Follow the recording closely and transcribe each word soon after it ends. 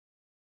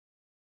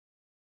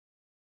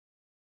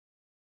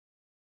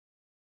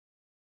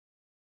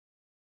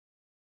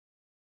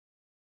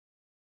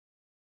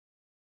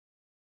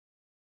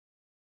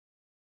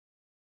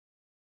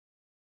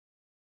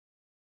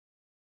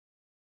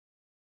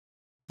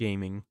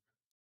gaming.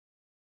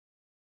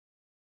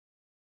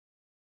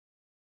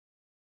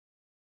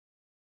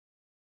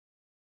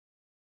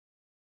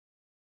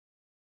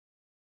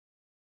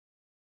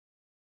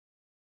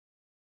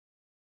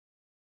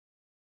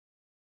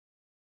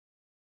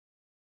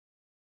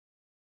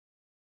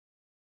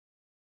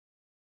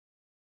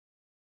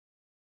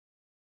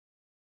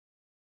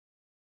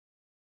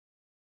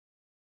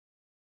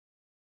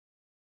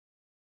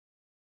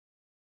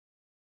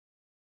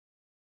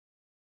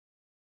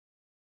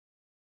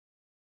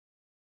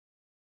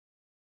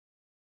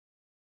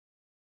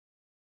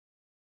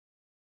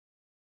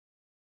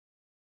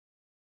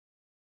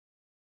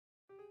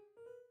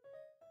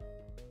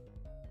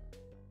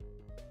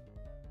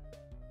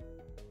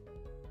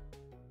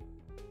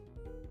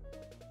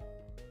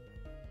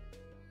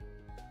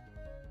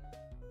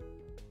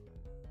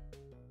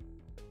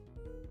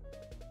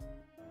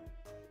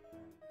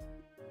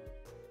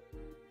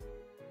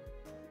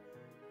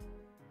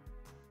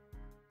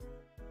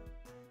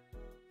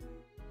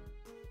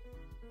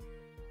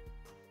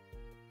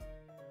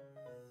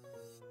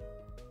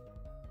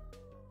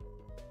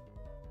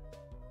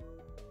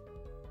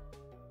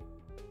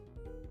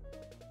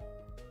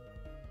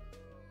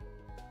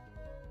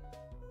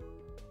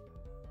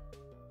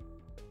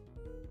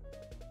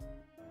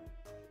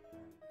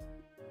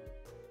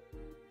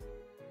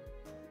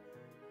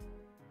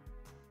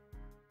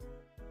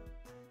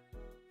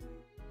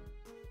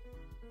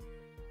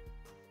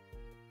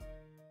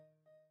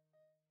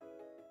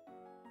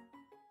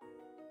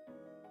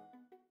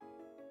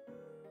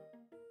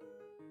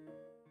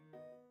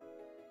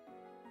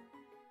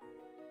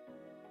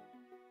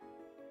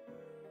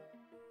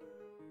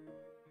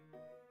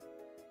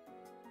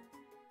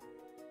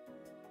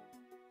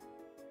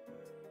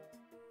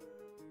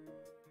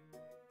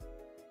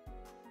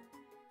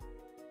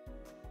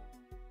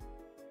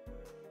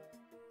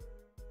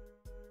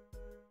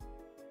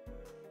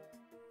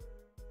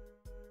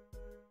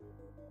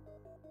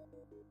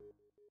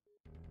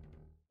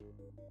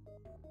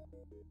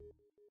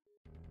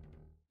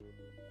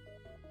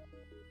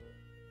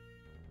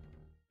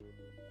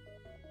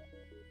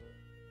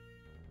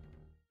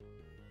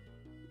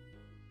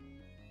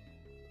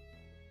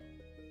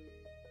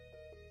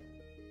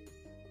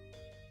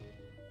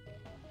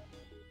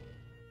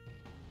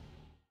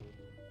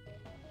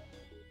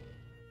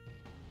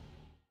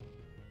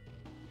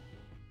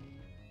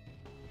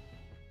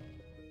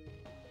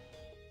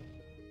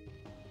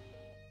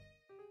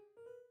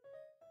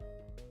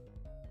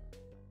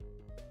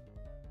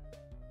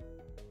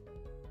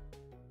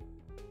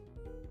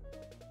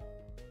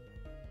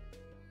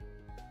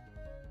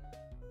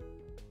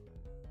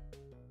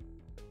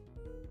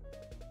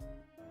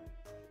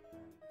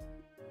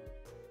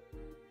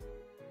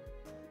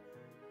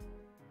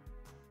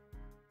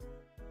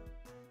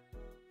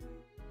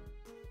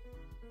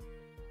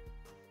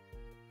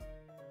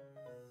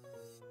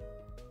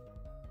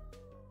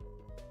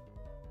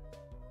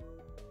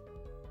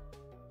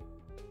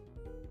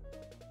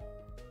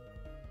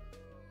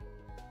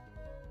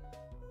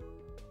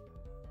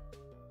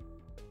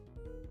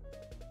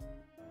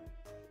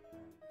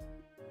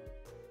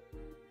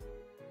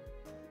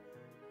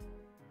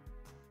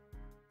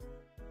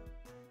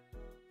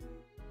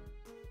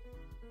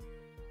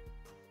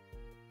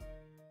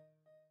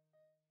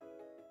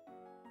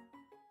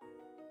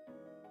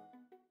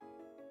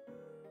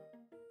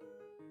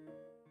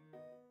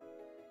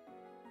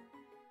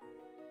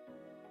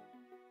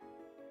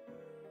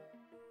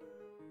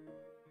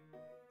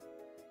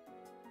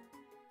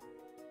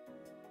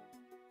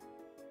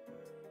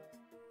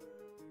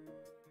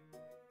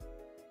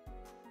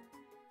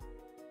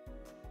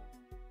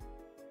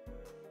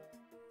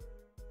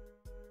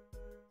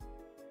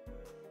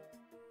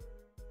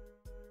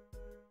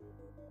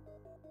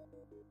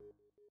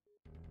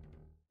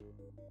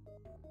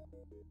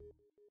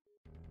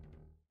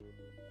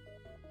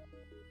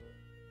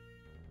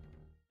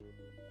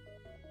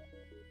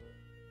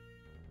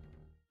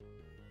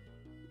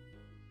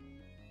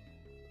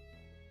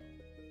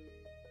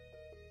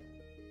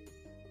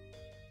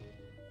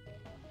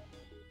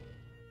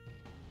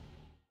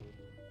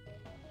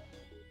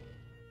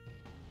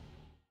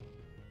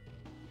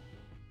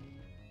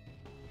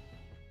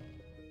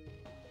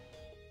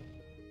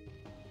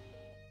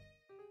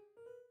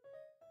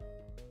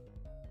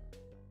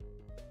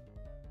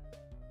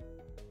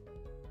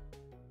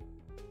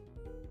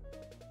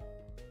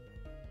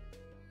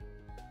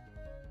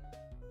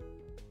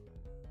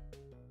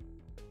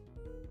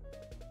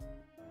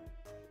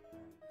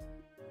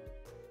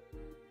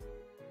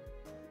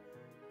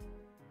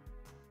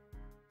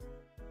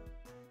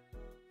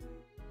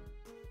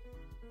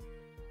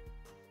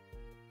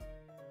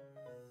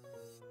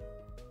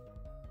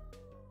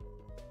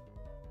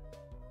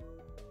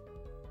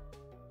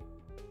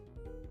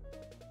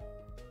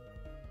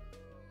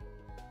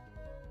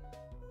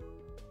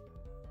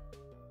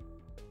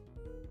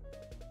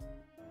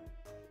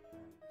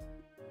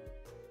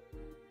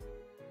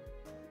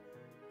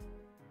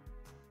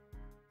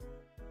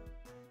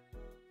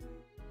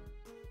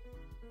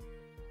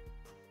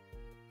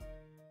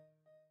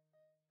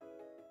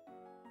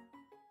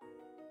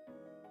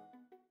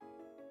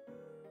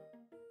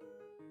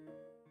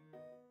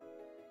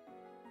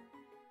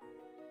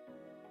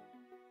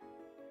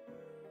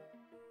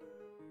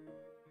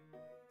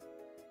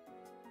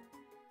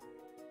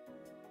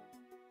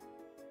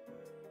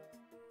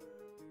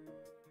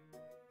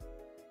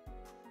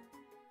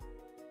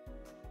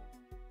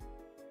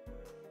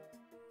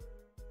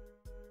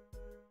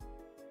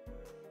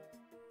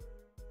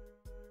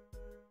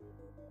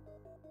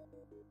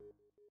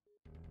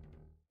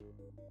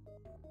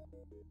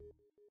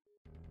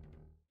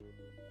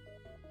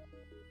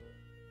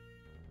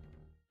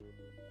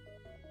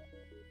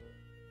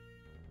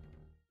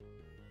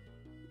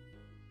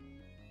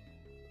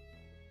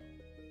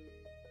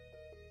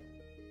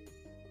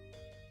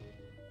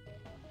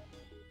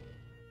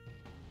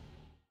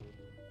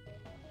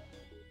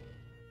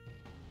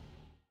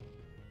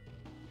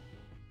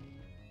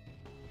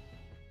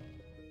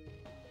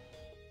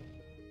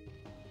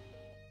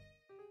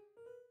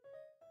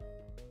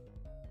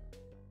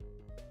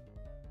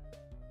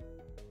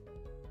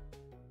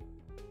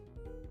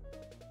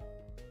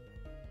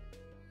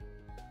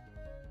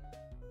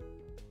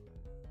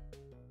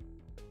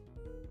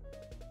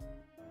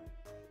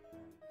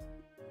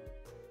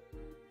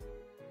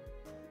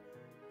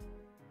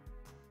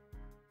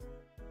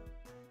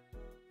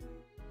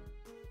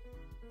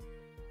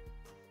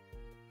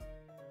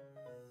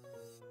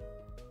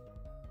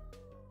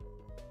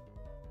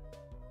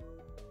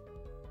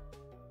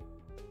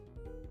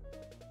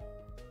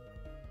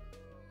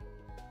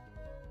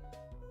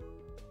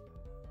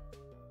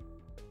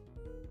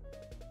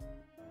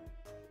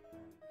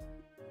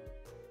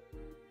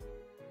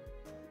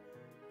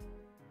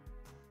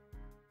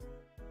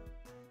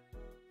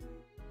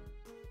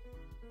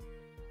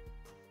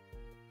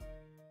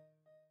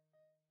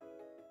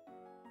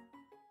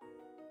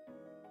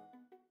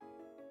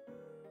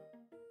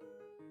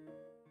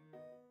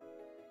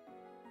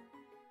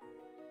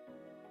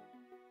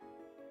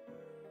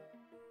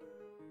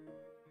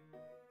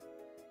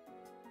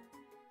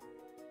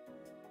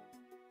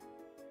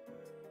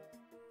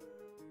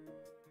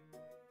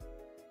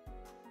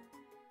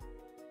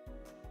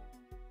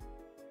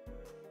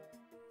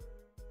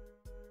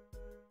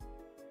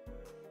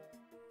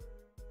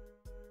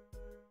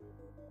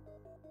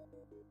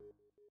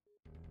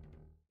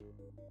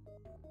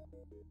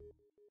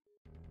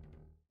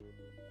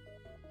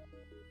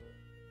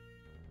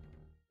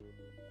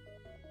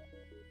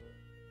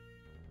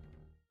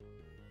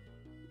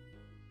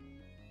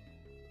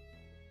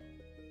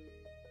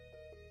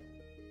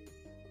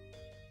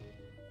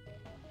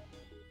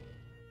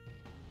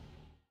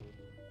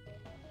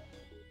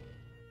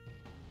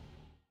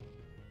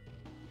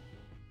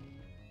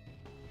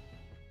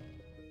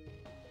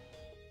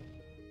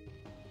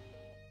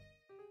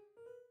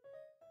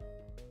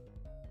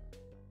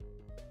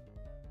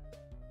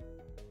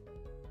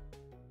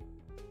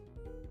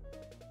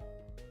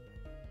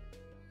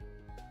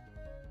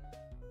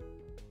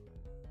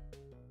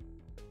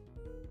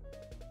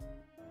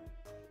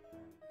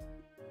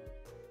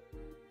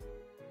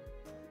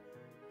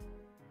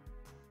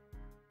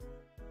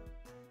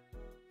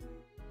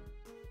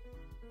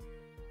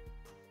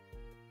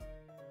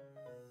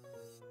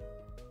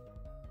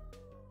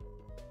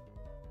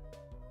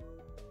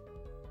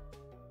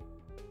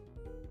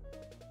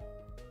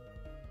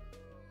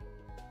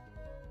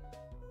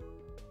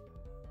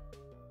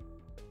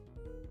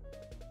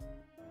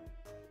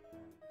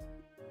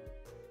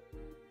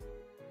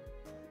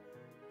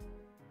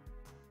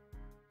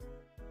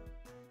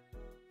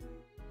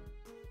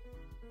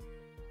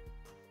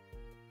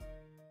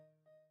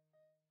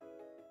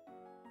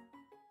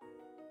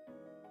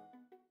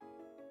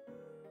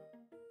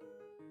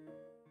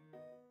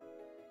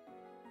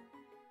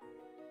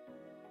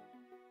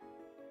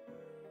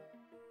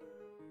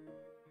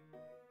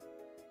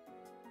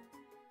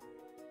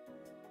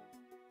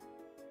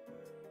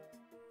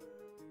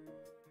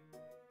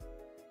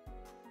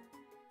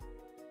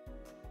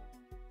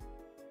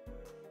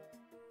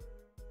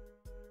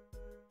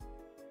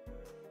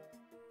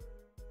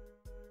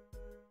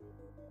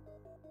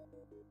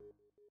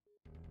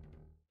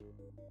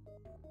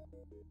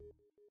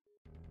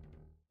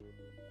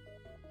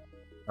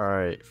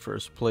 Alright,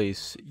 first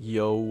place,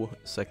 Yo.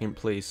 Second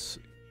place,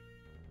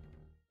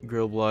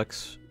 Grill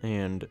Blocks.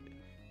 And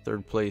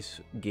third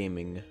place,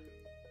 Gaming.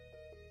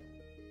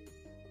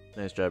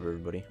 Nice job,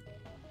 everybody.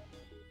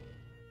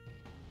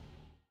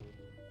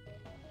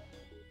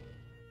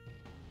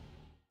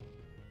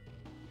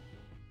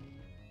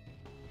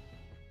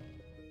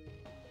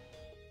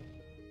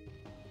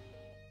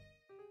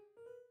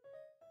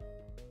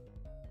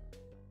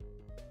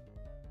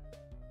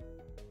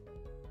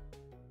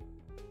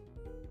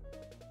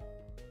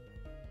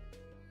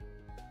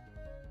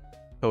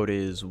 Code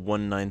is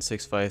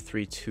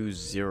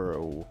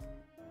 1965320.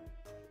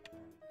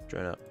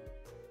 Join up.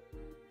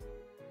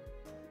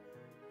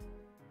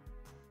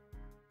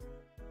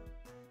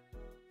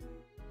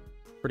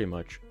 Pretty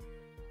much.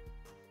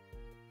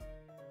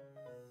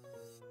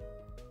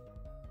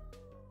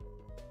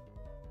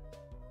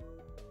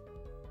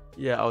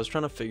 Yeah, I was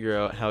trying to figure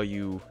out how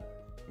you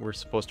were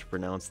supposed to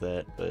pronounce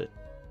that, but...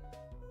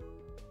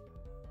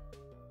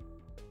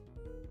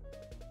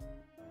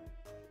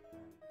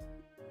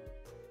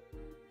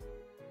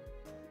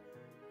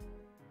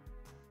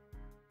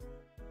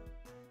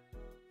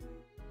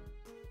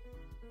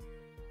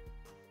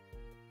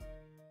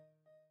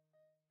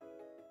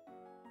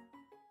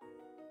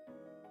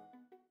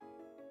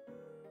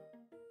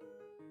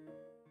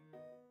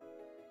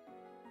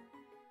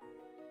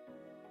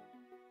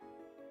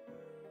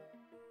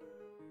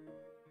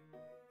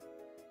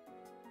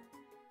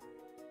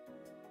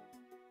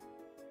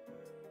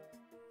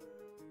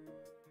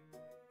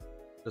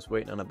 Just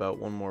waiting on about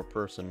one more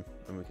person,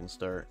 and we can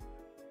start.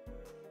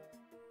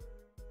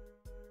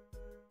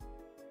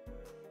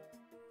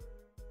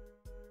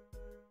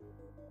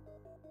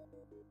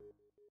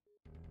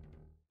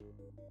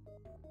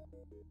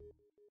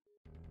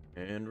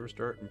 And we're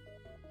starting.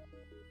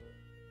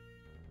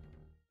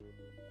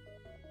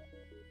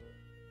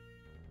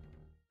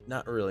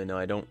 Not really, no,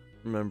 I don't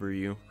remember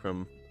you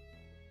from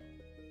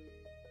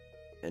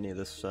any of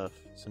this stuff,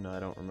 so no, I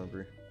don't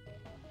remember.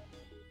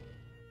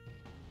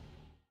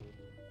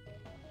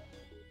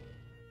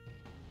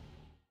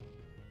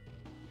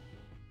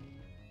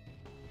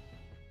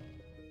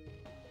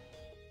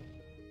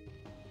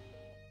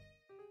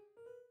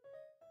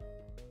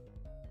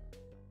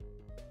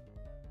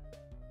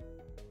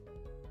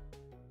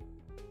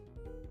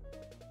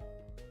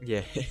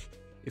 Yeah,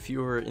 if you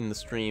were in the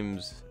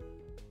streams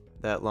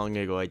that long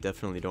ago, I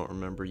definitely don't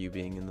remember you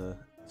being in the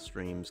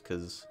streams,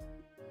 because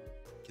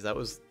that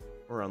was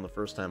around the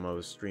first time I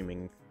was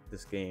streaming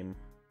this game.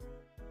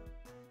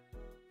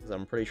 Because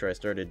I'm pretty sure I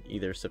started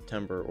either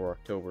September or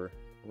October,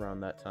 around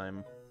that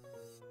time.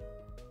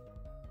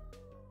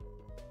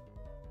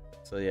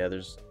 So yeah,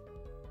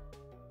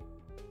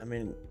 I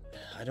mean,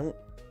 I don't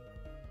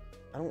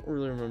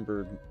really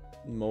remember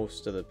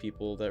most of the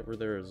people that were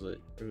there.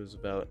 It was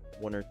about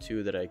one or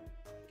two that I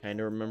kind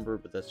of remember,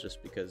 but that's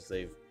just because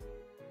they've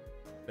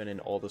been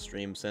in all the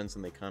streams since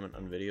and they comment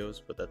on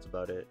videos, but that's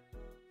about it.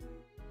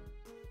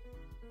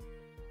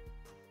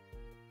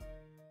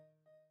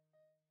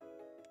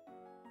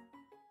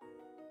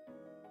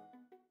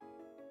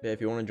 Yeah, if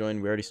you want to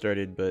join, we already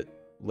started, but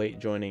late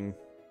joining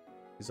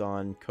is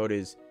on. Code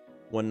is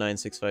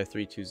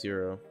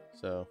 1965320,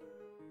 so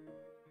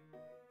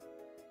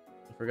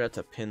I forgot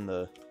to pin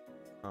the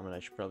comment. I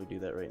should probably do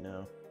that right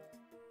now.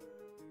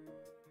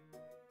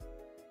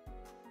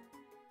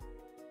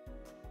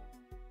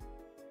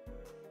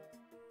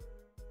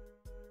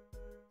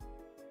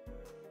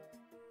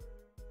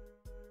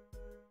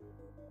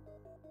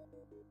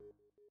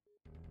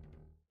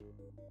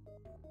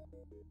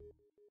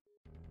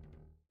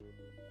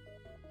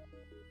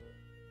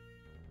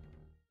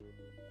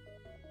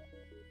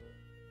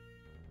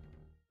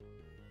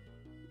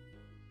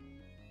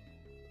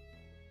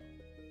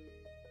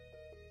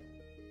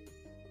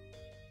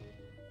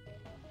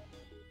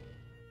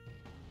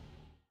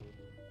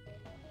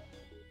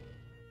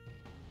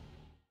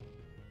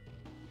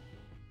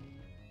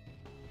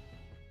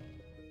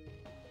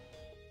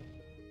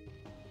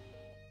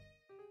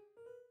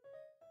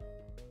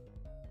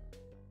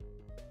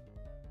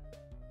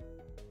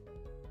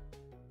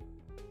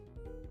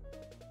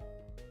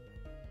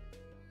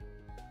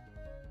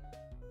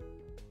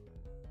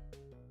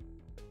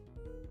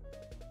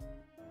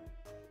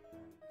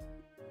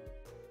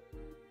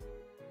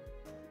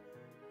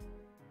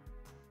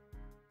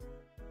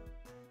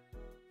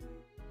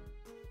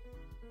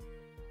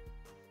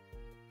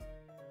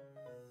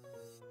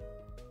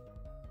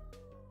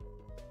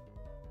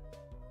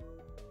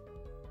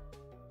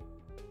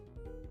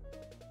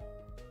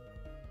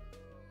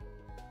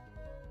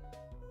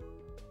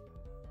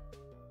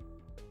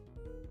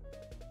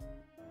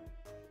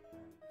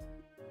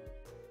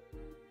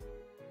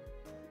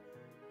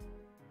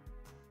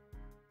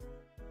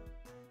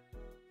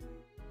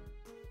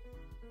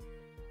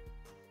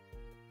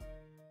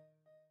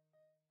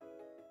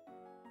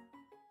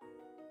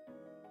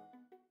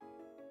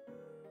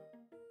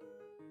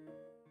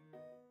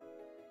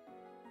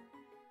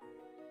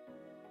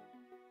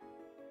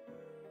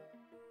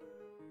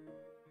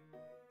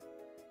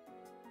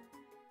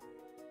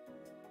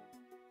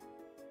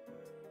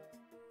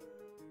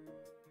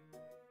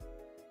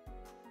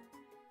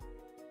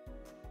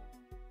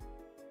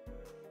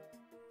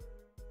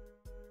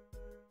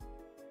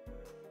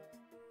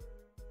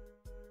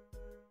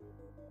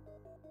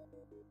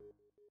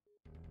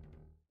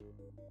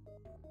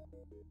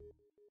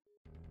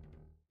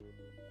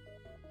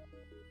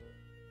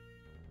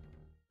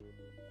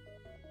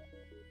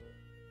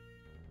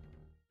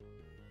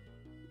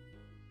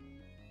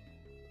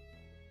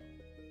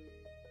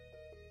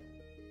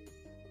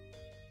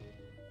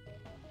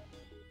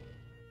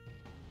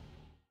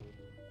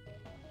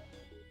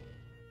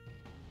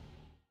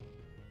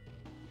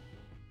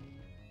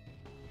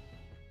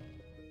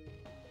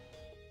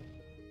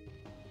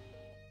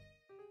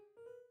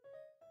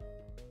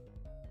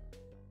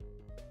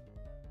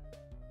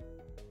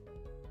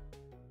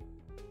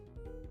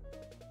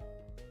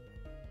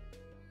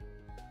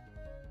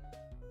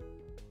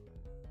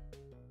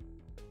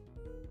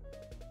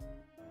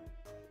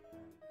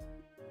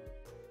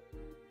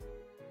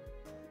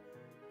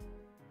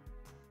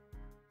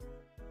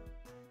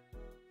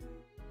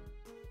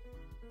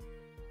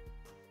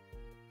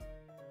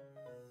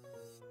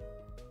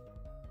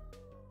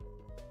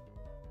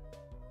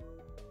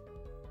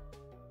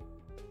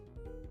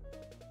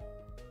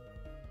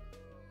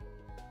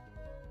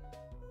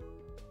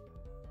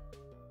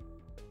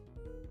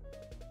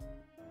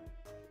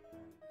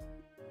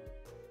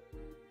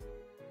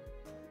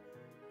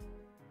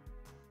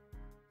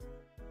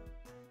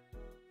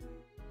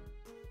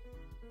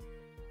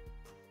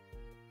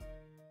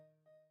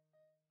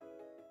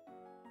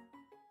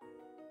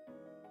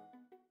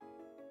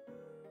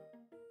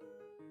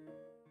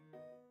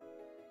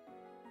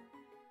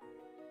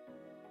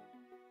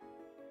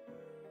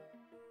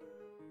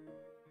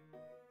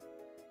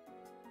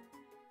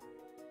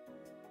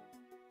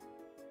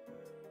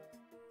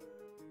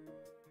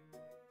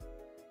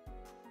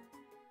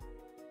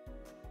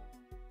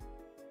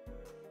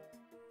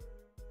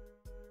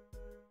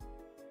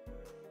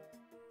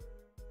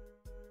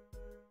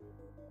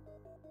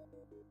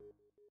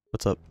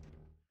 what's up?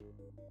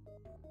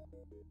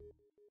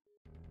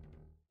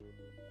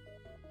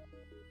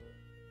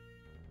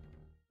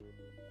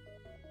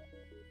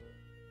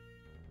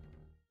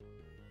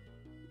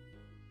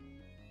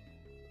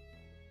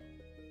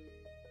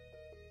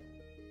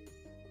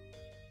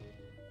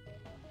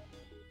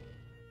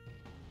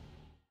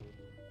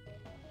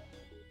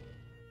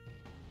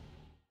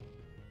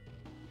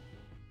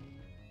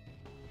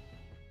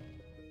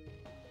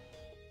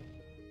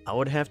 I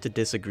would have to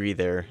disagree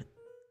there.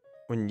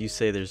 When you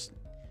say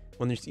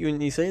when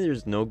you say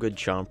there's no good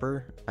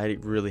Chomper, I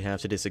really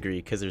have to disagree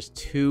because there's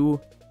two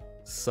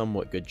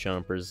somewhat good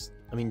Chompers.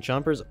 I mean,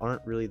 Chompers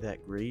aren't really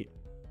that great,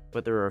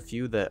 but there are a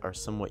few that are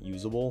somewhat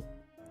usable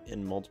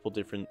in multiple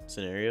different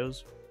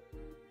scenarios.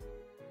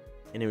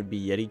 And it would be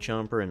Yeti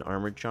Chomper and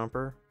Armored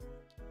Chomper.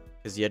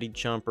 Because Yeti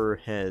Chomper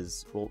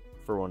has, well,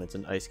 for one, it's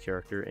an ice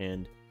character,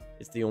 and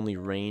it's the only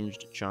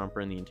ranged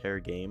Chomper in the entire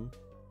game.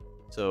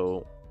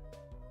 So,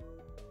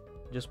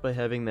 just by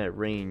having that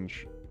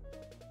range,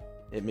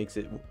 it makes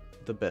it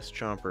the best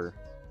Chomper.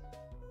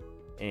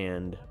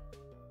 And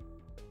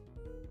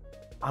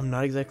I'm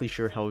not exactly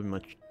sure how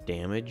much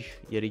damage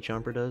Yeti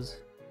Chomper does,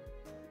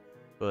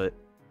 but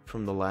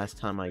from the last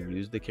time I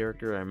used the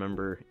character, I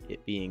remember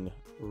it being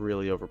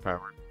really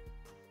overpowered.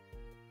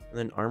 And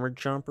then Armored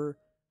Chomper,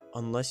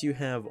 unless you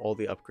have all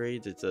the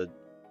upgrades, it's a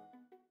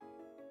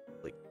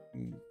like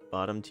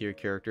bottom tier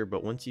character,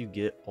 but once you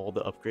get all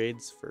the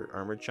upgrades for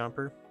Armored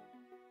Chomper,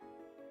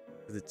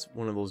 because it's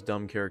one of those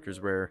dumb characters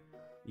where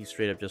you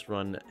straight up just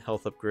run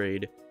health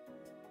upgrade,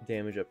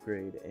 damage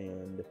upgrade,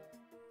 and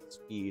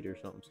speed or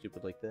something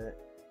stupid like that.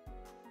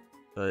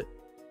 But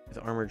with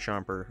Armored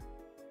Chomper,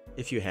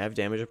 if you have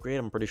damage upgrade,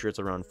 I'm pretty sure it's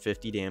around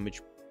 50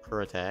 damage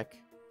per attack.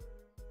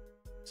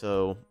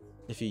 So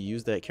if you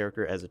use that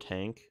character as a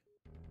tank,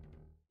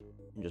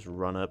 and just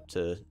run up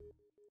to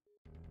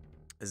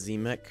a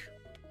Z-Mech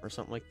or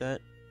something like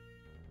that,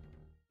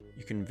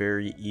 you can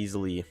very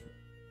easily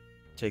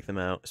take them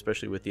out,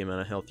 especially with the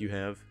amount of health you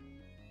have.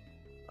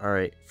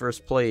 Alright,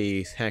 first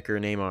place, Hacker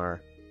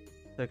Neymar.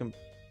 Second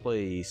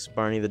place,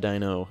 Barney the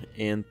Dino.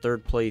 And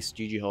third place,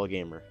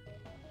 GGHallGamer.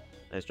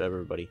 Nice job,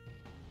 everybody.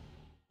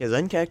 Yeah,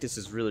 Zen Cactus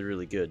is really,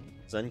 really good.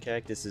 Zen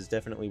Cactus is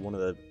definitely one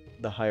of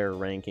the higher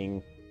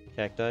ranking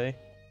cacti.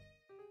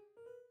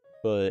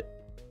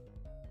 But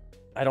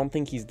I don't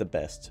think he's the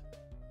best.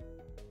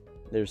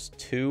 There's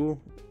two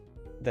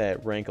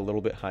that rank a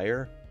little bit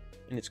higher.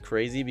 And it's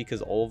crazy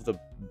because all of the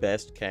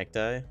best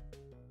cacti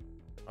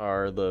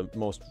are the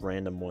most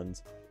random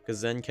ones. Because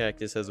Zen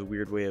Cactus has a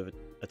weird way of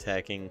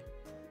attacking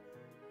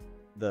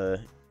the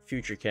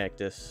Future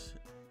Cactus.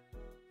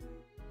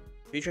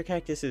 Future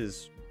Cactus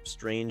is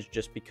strange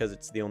just because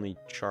it's the only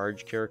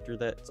charge character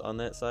that's on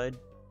that side.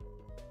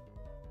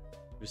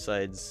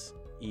 Besides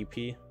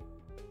EP.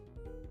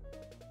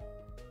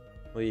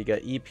 Well, you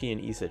got EP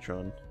and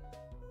Esatron.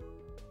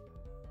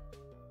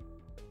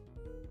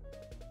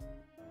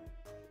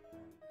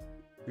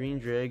 Green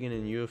Dragon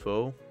and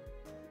UFO.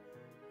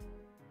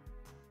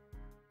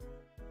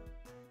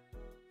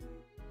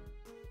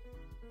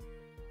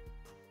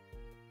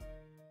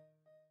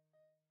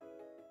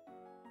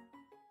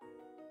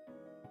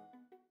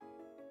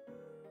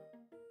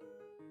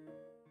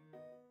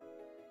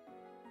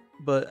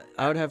 But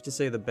I would have to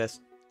say the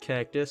best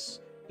cactus,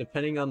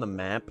 depending on the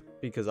map,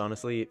 because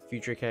honestly,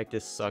 Future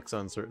Cactus sucks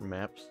on certain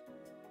maps.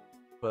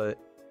 But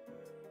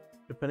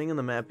depending on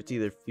the map, it's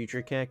either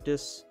Future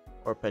Cactus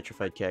or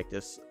Petrified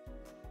Cactus.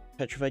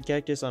 Petrified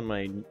Cactus on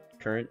my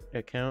current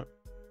account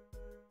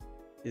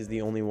is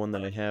the only one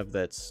that I have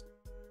that's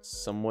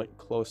somewhat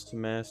close to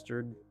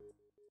mastered.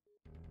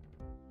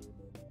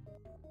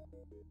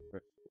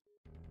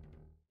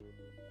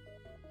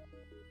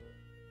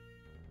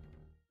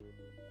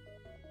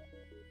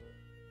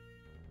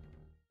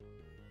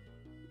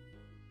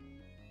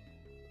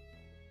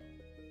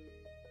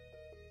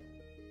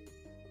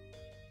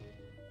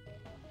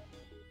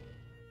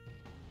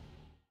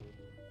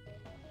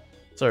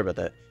 Sorry about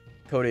that.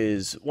 Code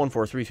is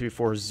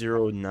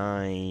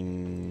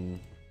 1433409.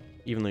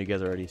 Even though you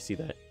guys already see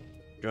that.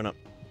 Join up.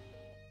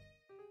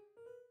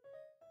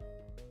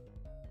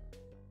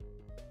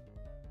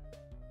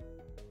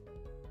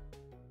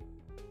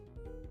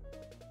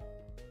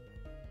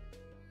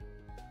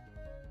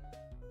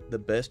 The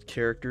best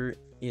character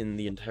in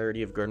the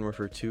entirety of Garden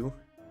Warfare 2.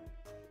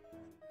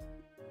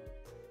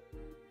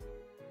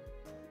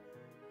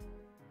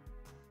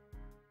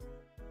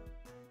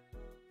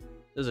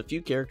 There's a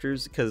few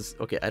characters, because,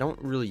 okay, I don't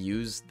really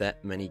use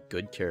that many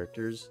good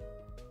characters.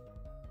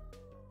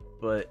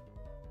 But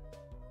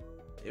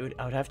I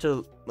would have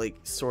to, like,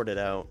 sort it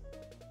out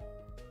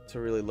to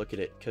really look at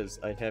it, because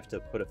I'd have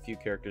to put a few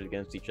characters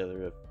against each other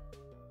to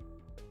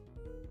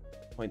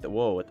point the,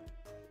 whoa, to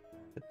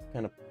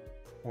kind of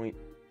point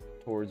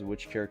towards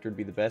which character would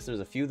be the best. There's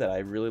a few that I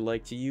really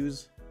like to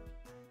use.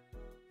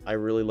 I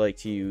really like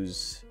to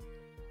use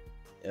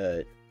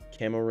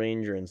Camo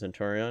Ranger and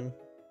Centurion,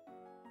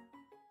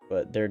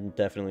 but they're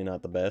definitely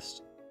not the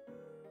best.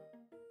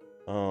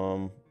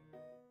 I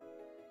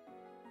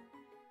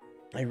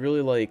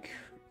really like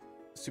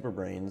Super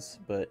Brains,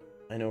 but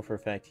I know for a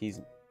fact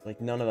he's,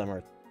 like, none of them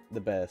are the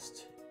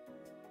best.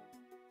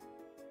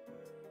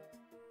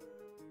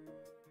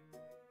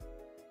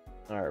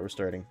 Alright, we're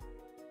starting.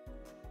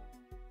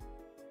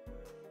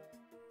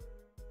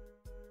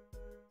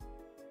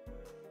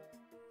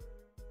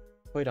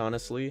 Quite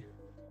honestly,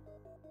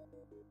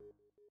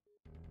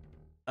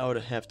 I would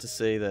have to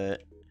say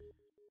that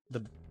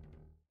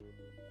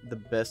the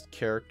best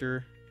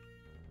character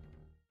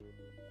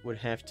would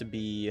have to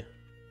be...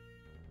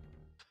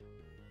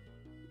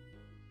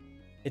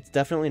 It's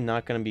definitely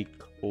not going to be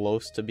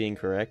close to being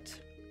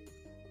correct.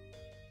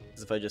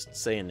 Because if I just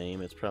say a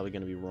name, it's probably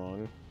going to be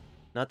wrong.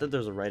 Not that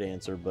there's a right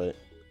answer, but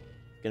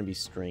it's going to be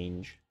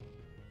strange.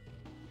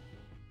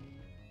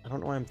 I don't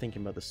know why I'm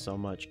thinking about this so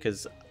much,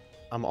 because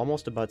I'm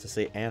almost about to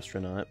say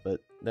astronaut,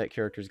 but that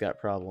character's got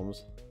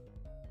problems.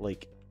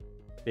 Like,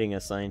 being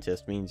a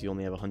scientist means you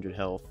only have 100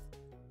 health.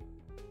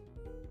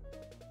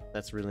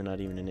 That's really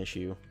not even an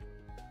issue.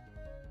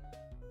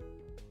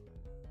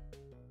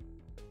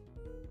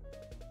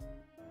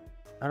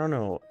 I don't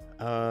know,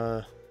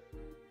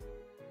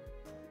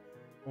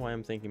 why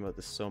I'm thinking about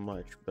this so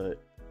much,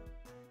 but...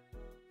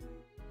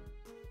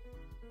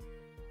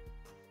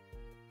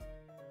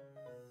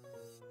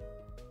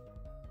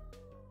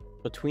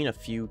 Between a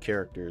few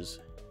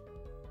characters.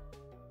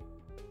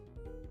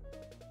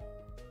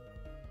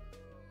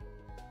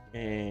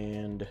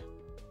 And...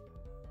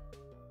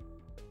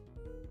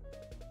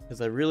 Because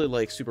I really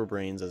like Super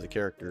Brains as a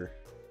character.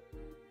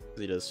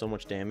 Because he does so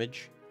much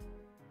damage.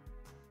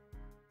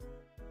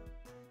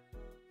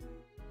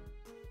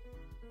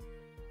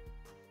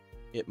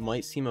 It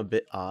might seem a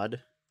bit odd,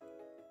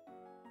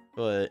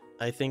 but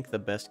I think the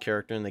best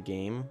character in the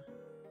game...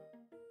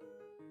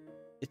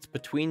 It's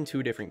between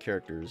two different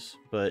characters,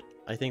 but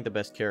I think the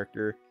best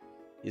character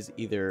is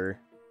either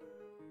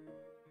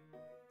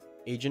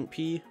Agent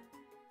P.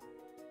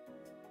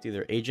 It's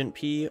either Agent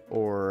P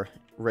or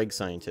Reg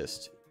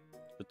Scientist.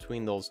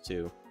 Between those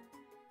two.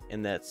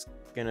 And that's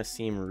gonna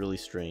seem really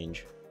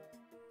strange.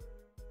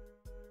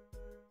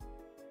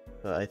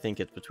 But I think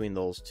it's between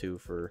those two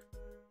for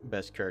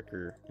best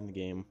character in the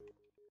game.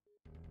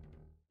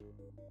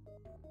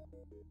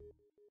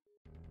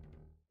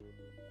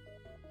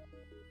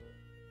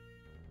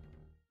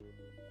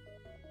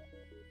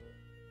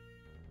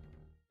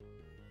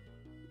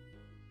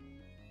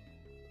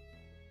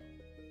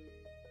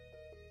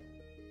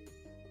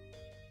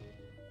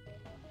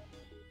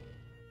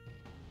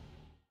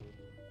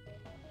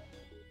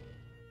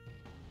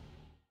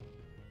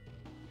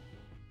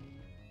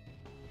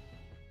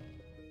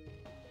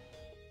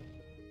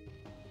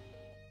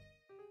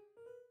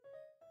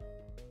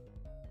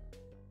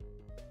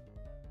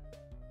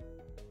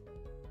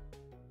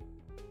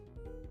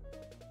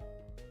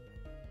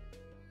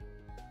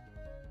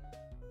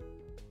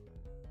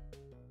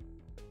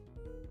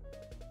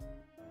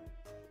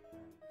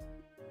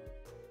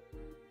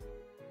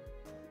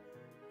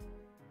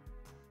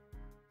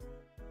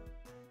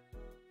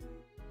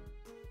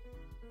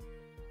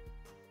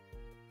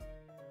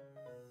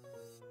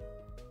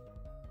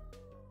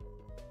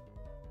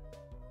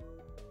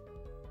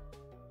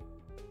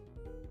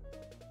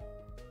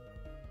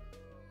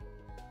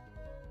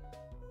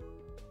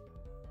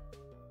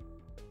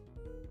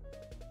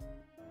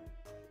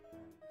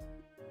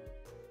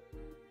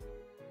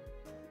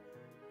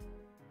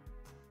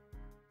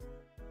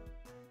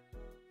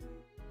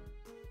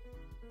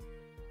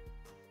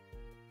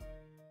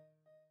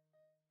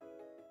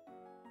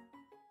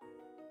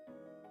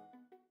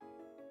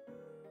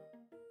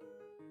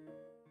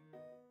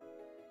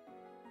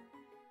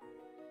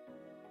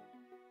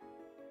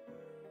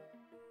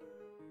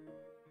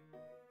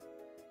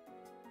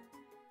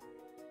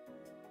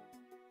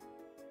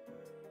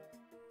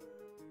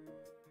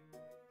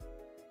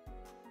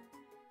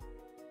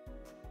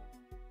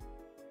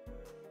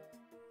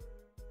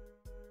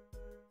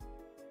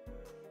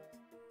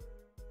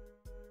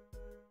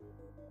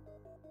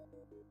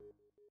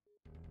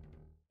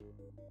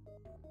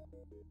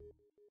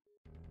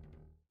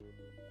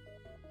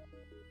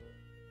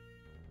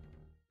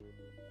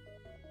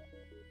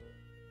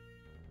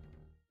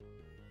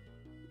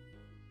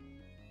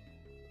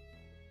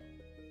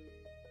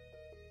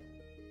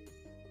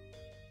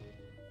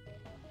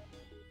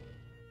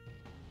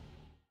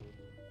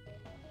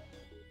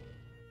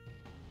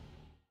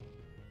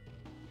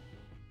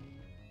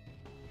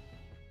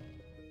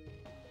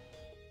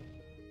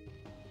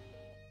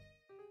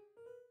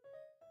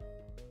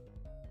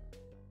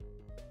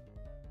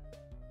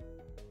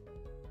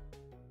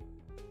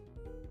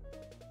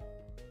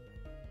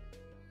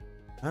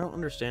 I don't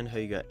understand how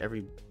you got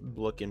every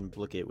Blook in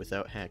Blooket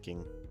without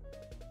hacking.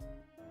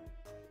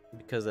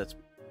 Because that's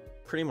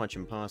pretty much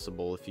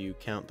impossible if you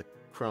count the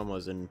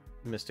chromas and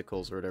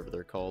mysticals or whatever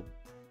they're called.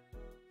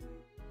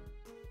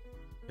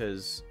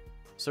 Because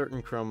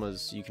certain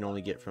chromas you can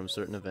only get from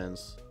certain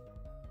events,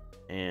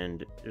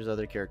 and there's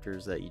other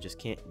characters that you just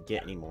can't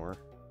get anymore.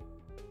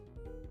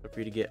 But for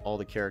you to get all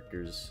the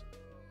characters,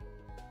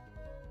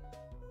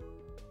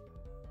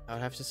 I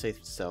would have to say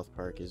South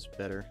Park is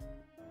better.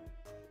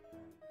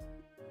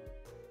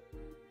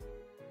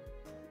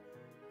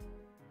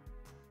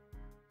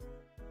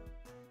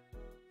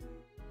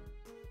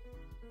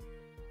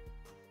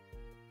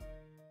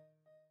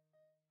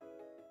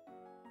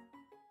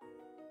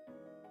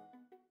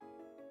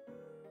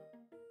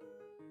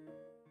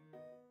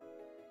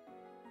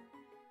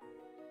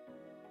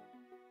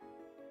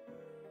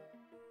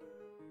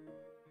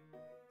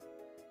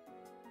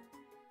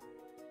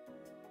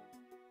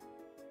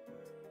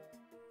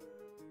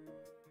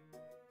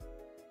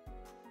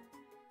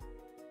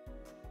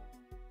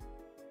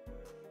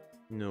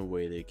 No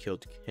way they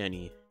killed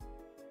Kenny.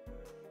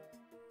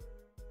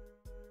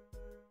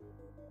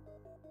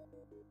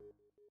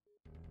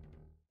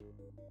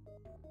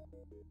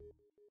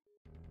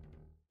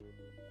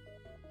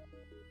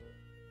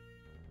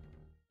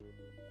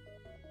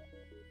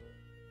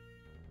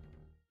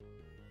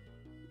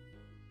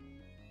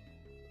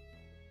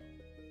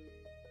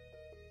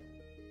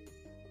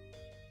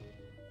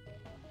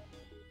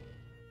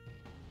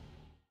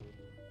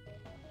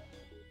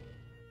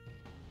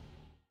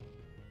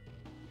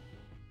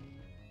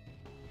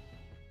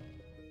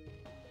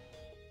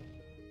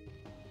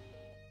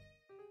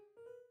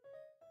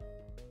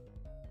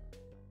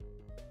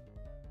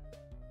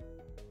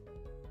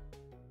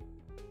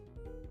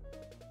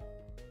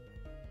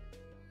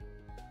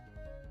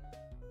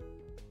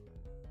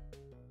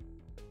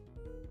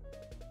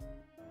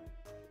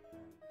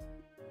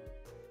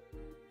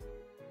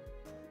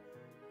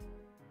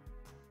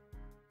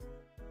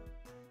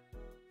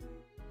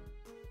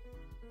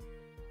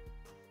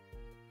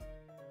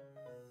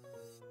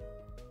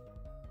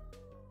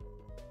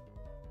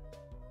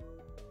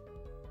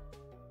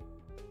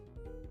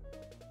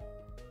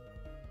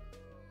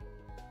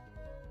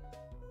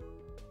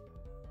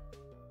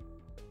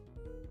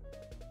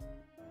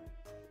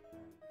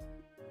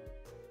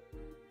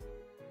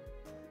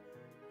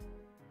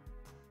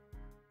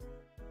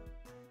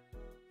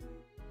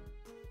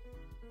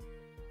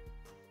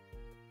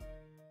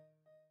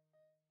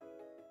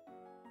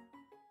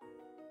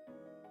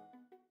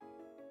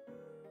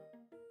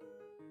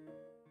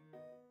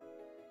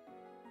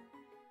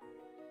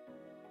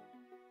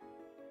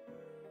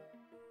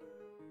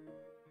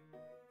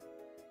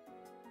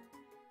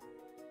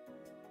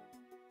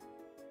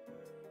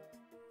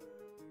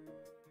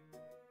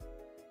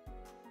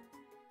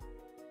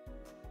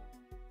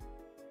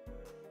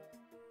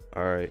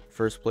 Alright,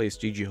 first place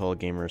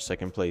GGHallGamer,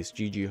 second place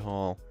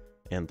GGHall,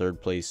 and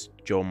third place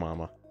Joe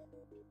Mama.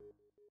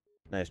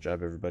 Nice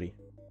job, everybody.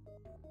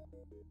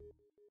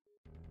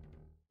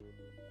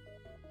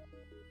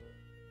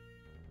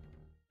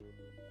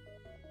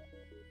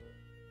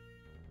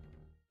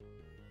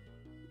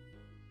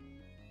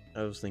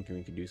 I was thinking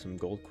we could do some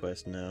gold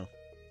quest now.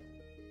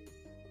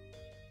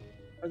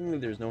 Surprisingly,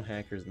 there's no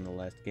hackers in the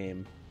last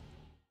game.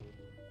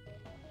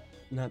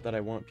 Not that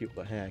I want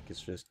people to hack, it's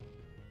just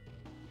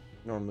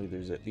normally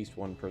there's at least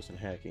one person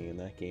hacking in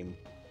that game.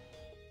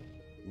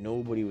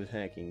 Nobody was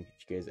hacking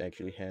if you guys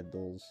actually had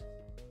those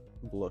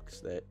blooks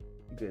that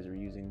you guys are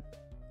using.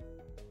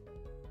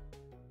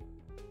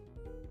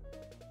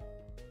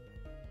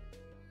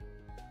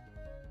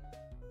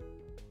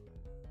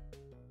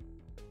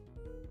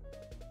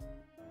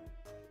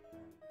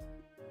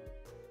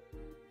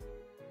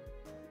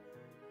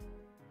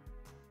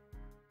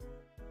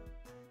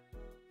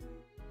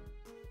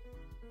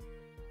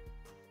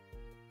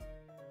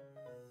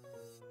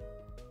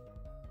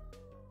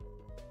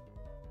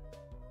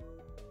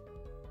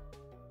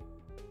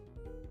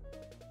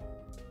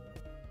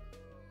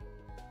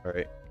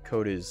 Alright,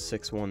 code is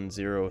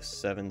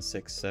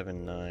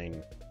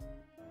 6107679.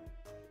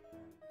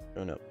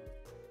 Oh no.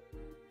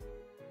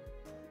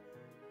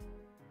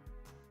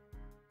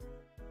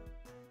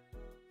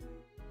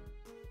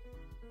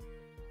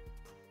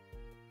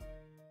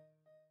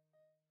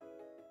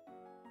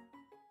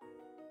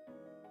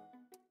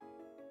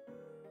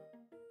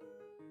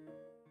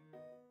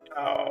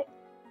 Oh.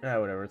 Ah,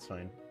 whatever, it's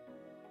fine.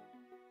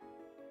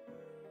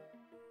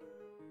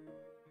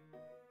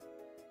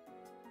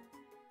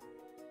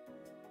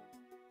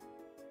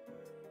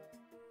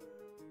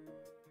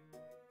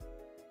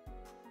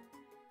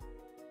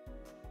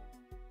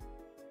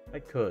 I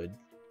could.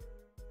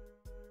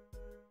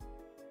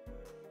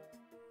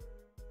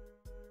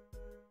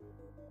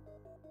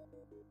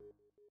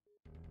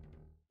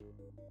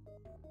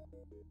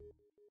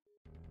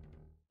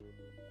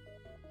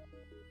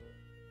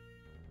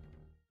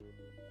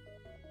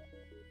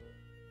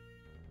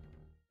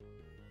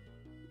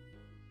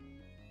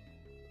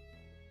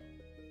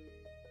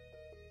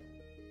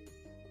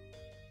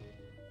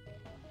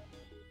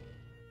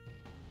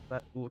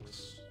 That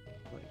looks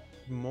like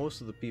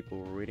most of the people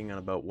were waiting on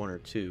about one or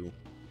two.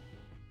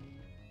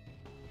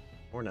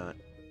 Or not.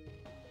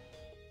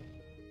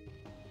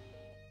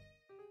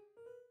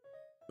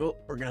 Well,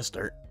 we're gonna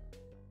start.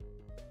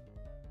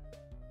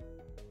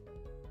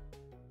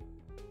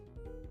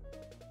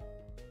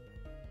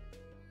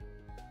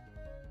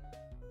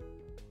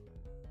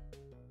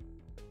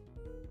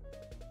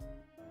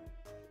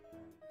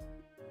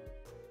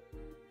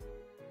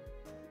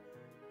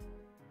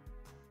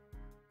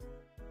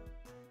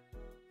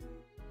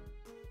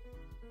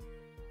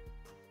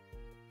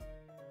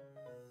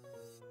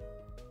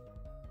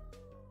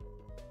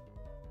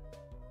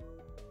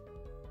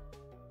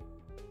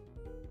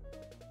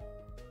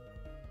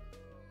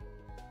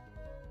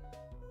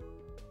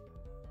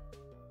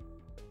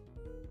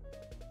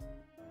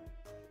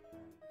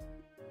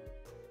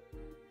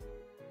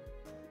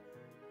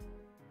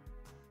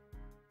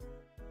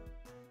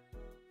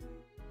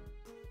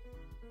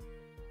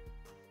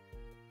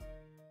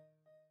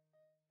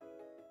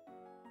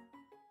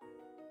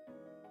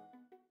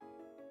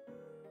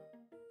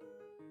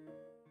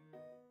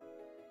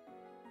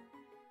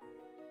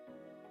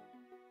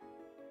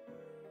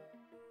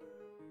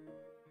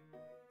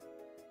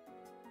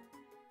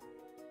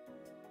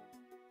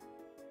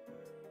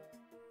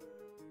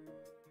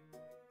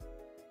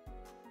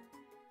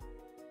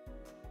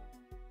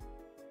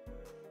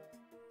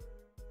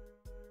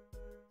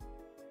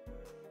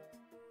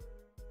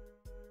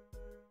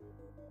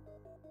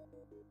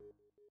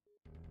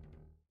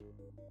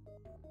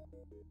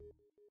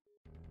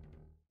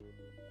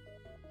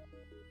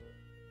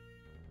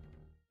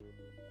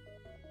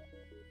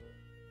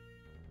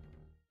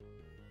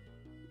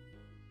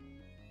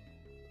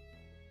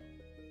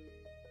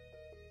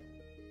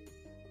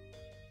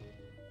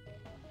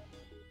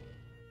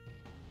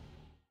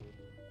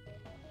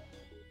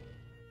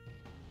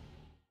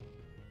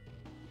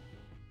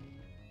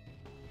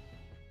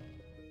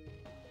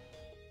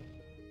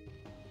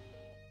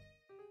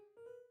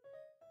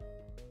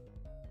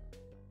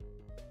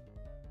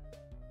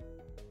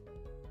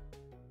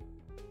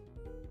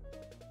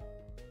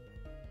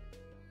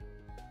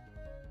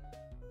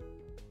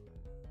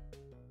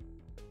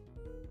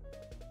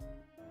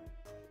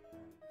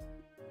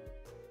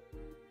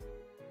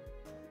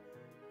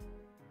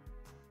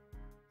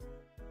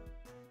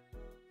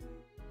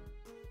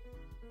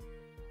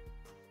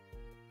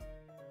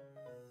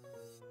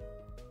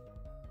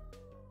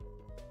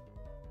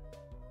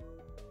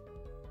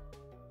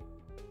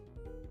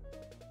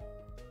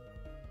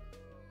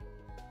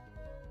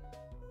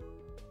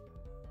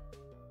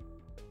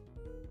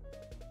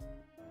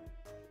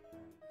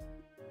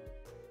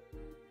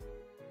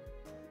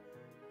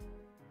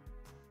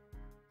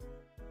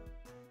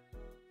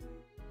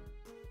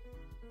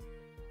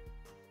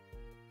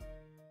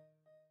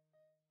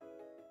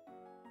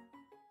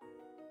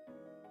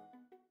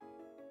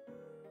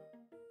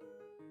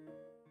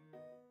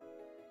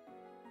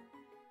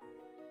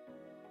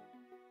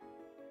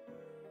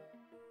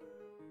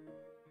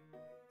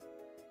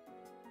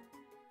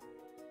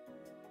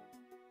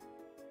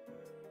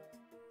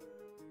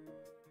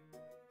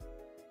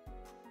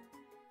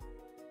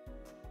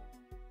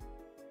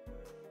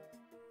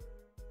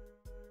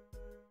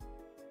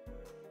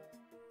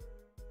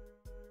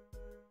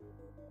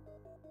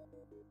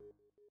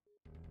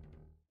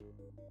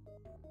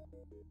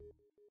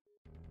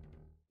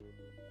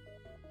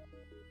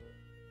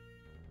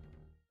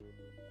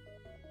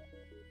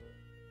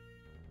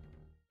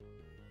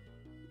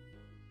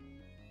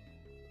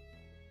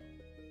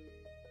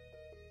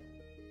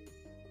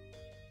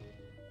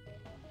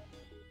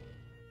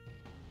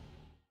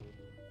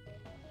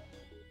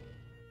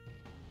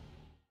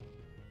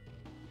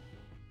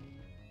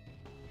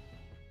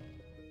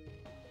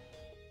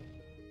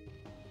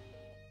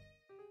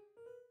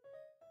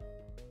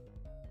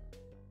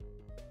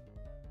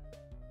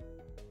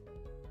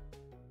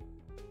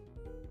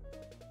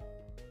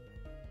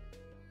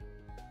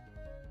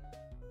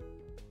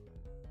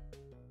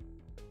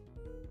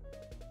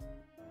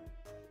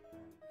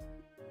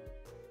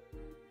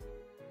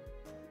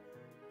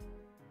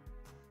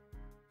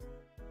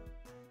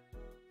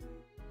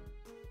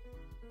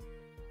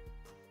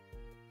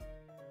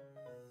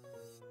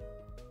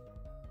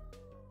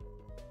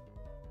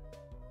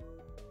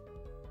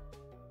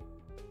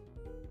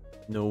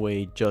 No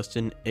way.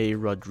 Justin A.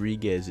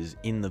 Rodriguez is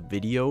in the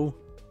video.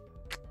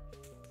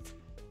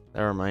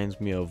 That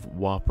reminds me of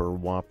Whopper,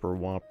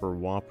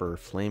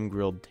 flame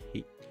grilled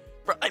taste.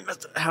 Bro,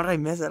 how did I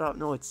mess that up?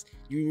 No, it's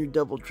Junior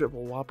Double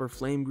Triple Whopper,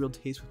 flame grilled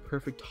taste with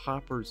perfect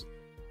hoppers.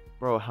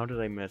 Bro, how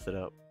did I mess it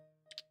up?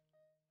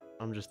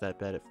 I'm just that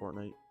bad at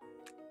Fortnite.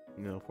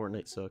 No,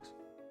 Fortnite sucks.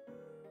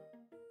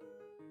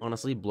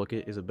 Honestly,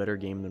 Blooket is a better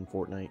game than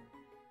Fortnite.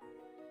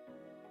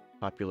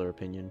 Popular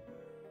opinion.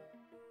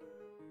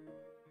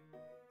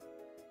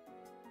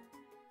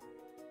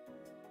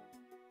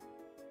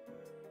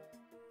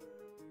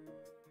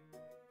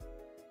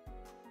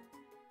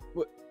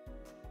 What?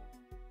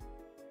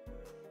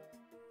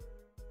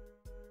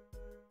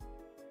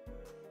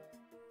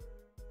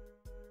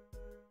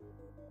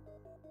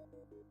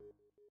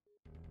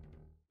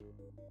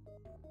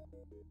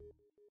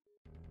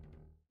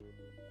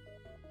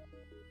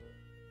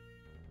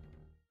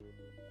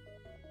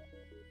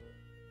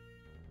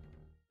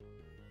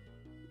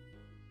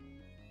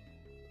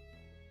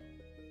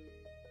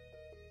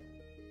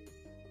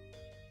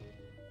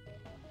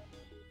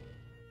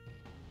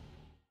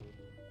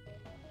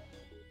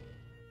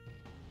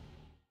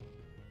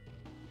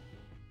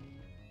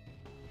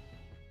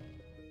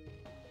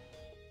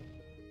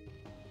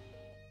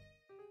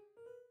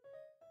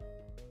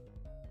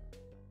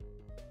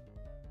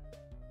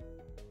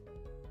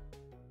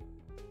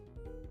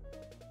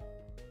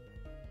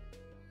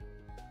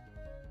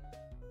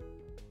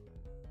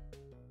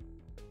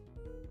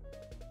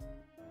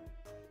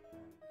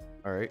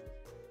 All right.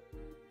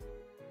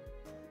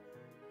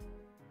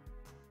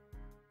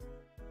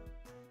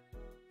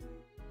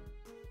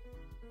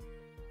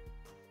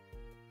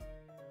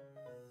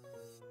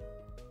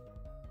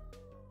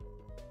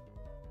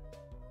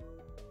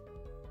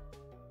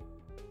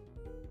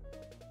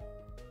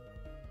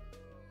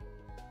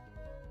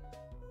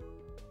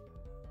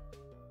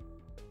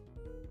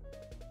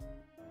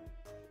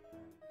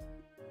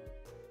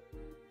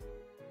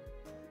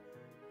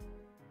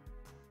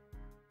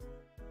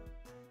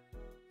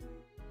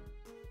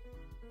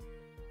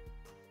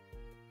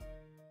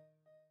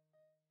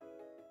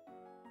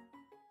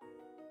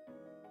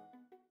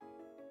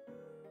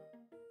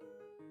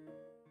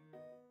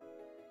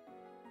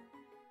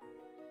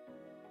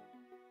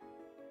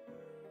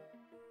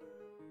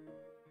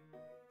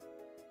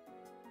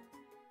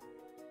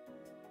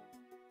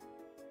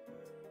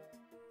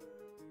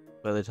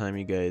 By the time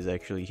you guys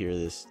actually hear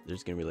this,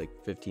 there's gonna be like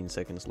 15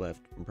 seconds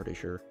left, I'm pretty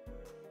sure.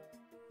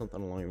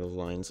 Something along those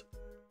lines.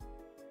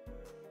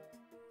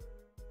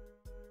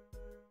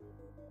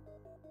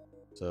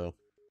 So,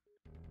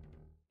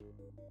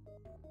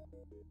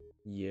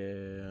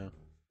 yeah.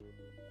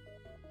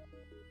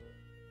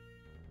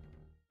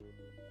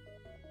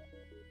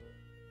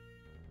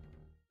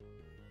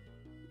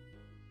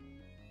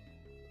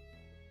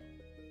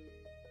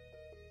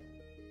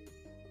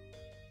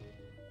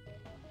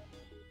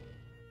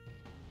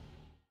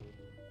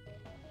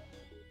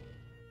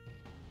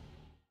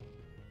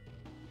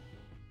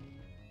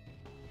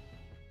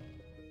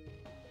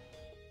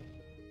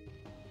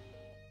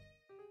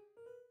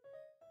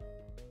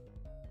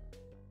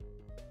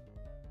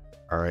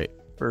 Alright,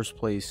 first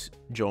place,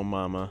 Joe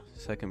Mama.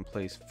 Second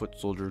place, Foot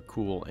Soldier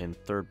Cool. And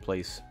third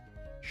place,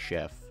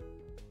 Chef.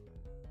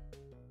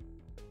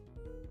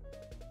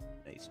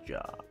 Nice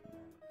job.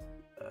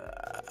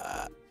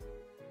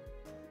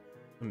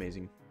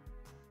 Amazing.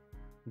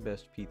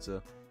 Best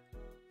pizza.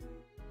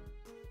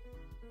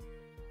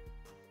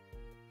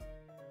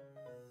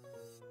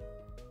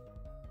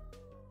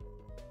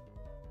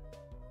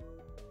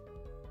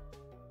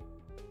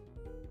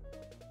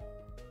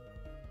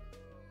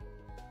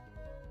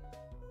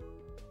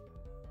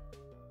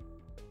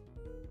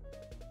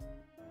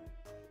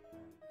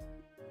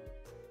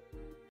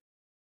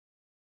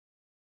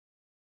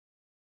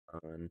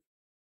 On.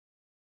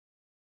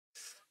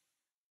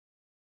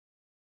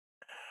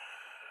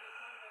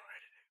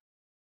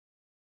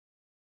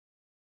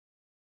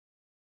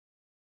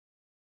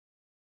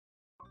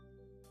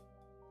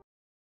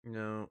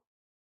 No.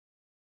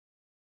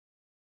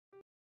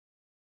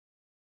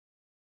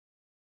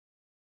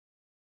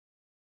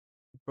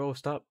 Bro,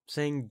 stop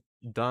saying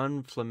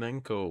Don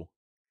Flamenco.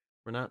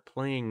 We're not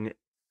playing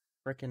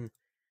frickin'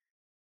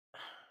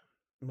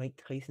 Mike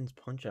Tyson's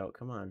Punch Out.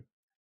 Come on.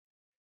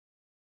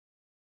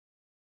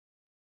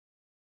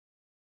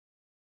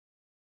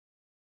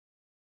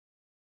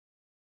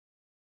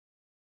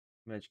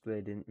 Magically, I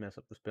didn't mess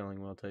up the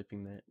spelling while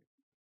typing that.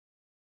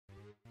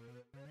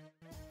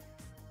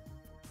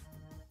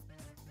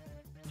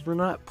 We're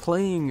not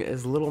playing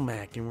as Little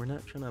Mac, and we're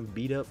not trying to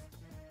beat up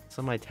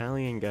some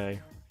Italian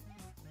guy.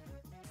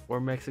 Or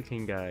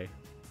Mexican guy.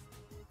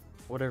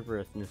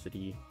 Whatever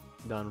ethnicity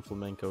Don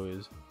Flamenco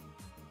is.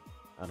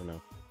 I don't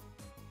know.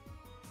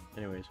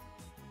 Anyways.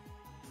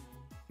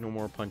 No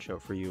more Punch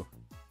Out for you.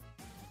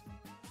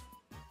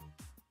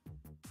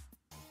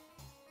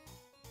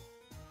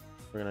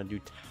 We're gonna do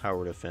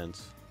tower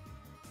defense.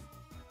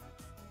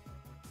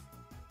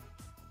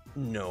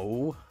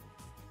 No.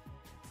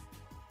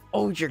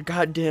 Oh, your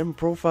goddamn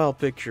profile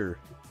picture.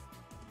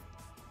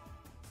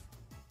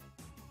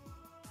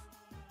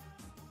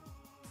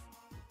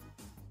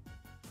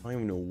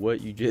 don't even know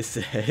what you just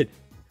said.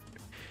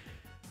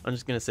 I'm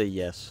just gonna say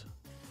yes.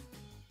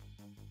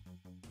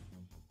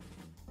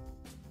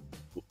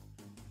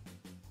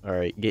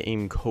 Alright,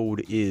 game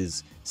code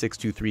is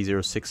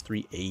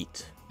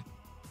 6230638.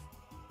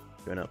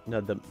 Going up.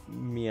 Not the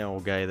meow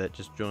guy that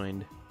just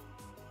joined.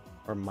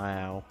 Or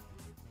meow.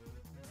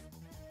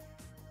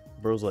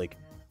 Bro's like,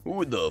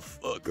 who the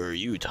fuck are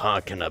you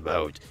talking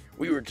about?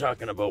 We were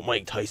talking about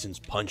Mike Tyson's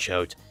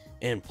Punch-Out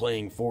and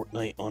playing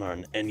Fortnite on our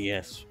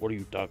NES. What are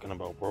you talking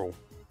about, bro?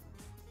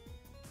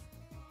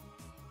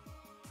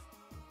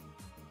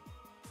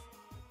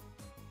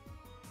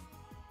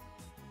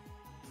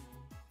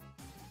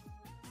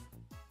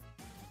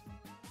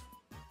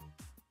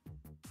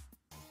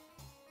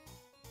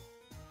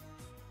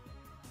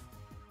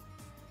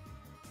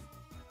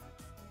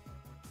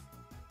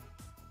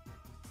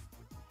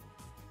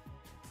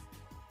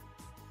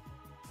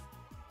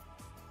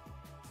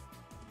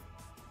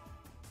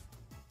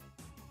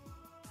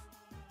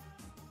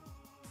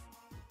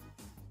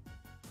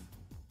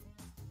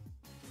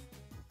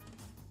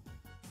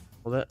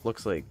 Well, that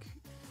looks like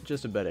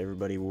just about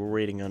everybody. We're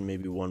waiting on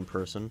maybe one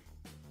person,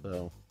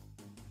 so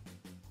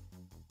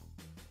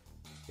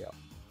yeah.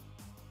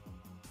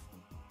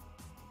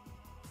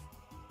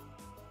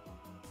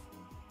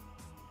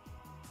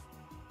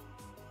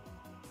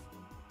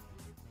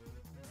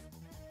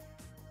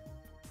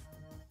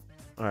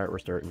 Alright, we're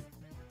starting.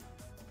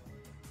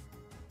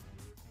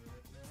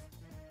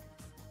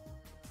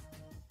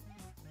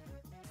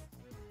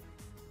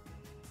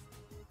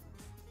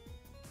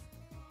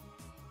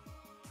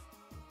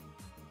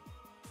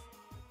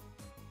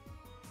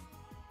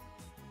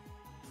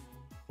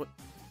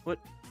 What?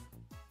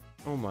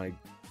 Oh my...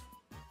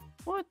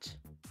 What?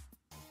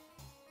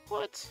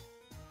 What?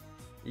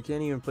 You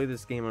can't even play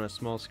this game on a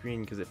small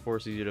screen because it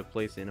forces you to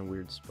place it in a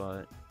weird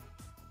spot.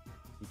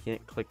 You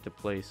can't click to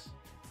place.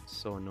 It's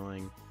so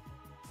annoying.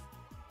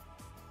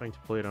 I'm trying to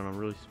play it on a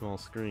really small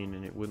screen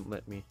and it wouldn't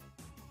let me.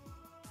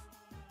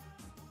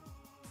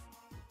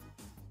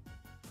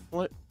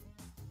 What?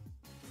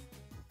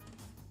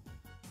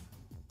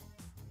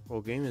 Oh,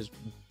 game is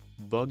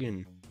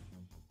bugging.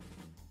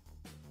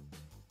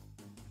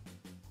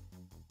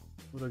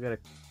 What, I gotta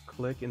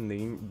click and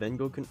then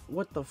go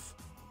what the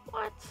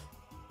what?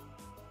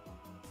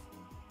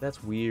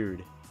 That's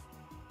weird.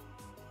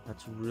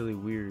 That's really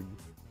weird.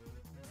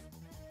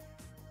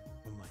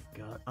 Oh my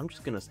god. I'm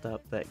just gonna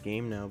stop that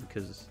game now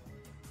because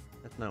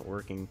that's not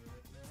working.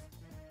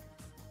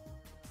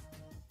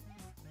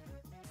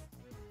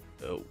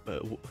 Oh, I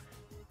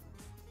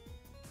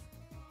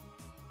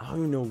don't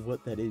even know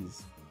what that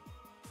is.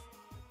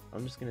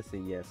 I'm just gonna say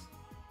yes.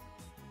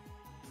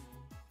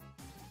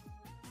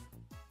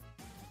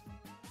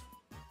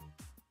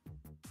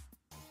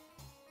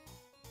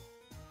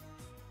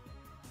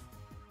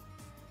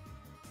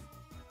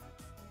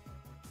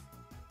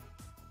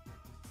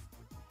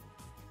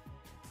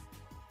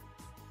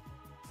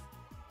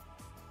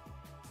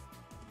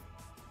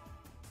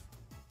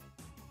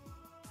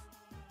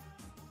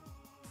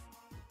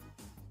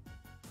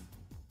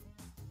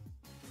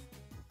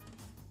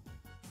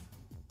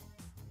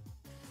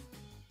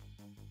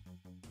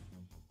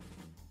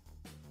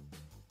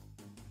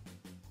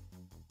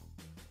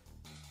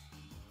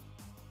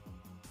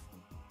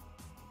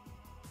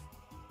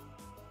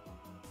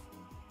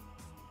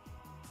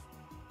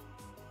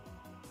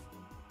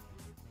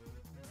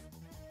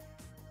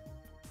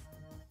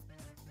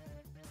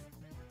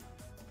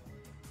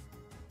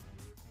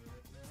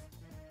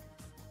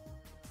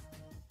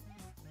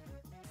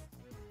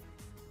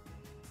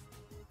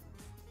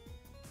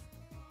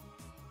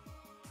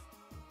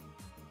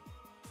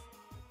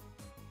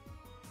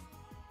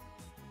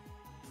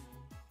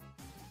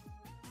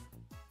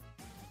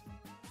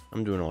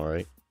 I'm doing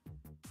alright.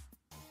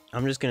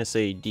 I'm just gonna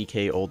say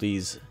DK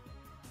Oldies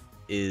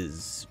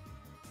is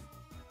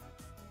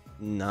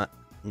not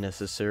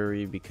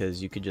necessary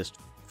because you could just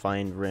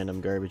find random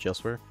garbage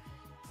elsewhere.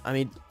 I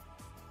mean,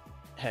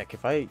 heck,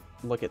 if I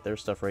look at their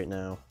stuff right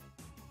now,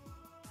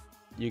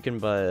 you can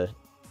buy a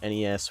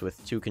NES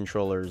with 2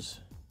 controllers.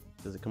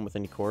 Does it come with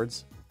any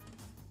cords?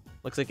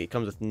 Looks like it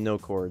comes with no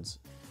cords.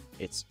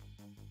 It's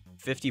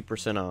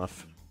 50%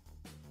 off.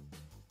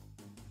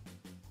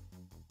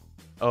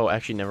 Oh,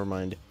 actually, never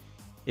mind.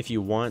 If you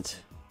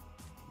want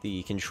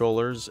the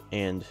controllers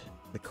and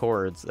the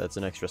cords, that's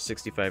an extra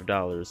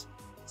 $65.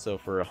 So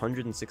for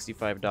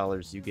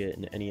 $165, you get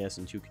an NES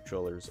and 2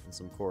 controllers and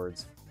some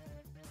cords.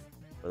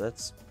 But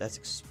that's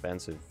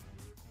expensive.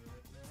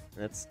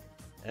 That's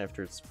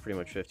after it's pretty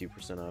much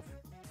 50% off.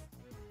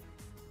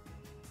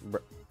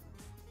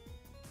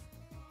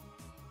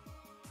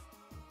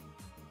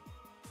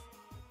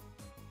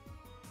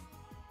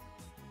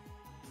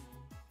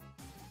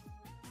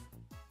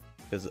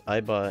 Because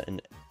I bought an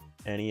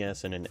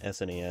NES and an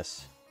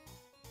SNES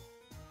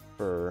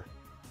for...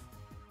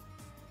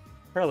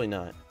 Probably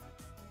not.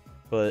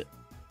 But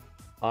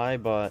I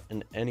bought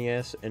an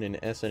NES and an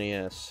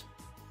SNES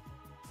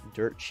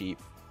dirt cheap,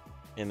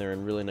 and they're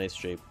in really nice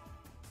shape.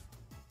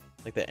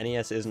 Like, the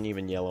NES isn't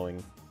even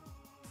yellowing.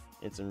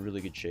 It's in really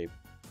good shape.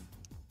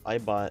 I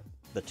bought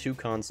the 2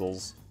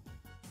 consoles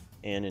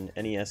and an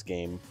NES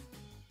game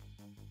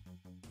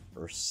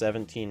for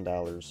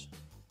 $17,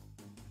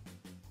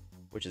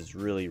 which is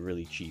really,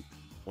 really cheap.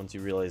 Once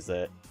you realize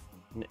that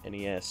an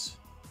NES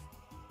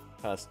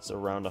costs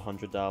around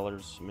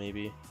 $100,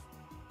 maybe,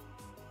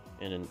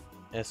 and an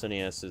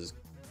SNES is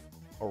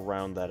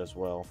around that as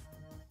well.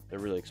 They're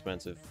really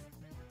expensive.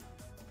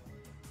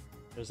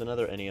 There's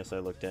another NES I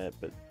looked at,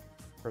 but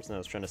the person that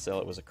was trying to sell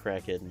it was a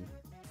crackhead, and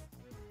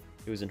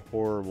it was in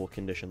horrible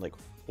condition, like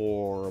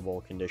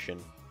horrible condition.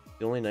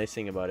 The only nice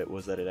thing about it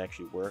was that it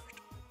actually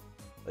worked.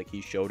 Like,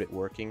 he showed it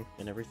working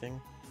and everything.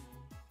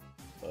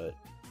 But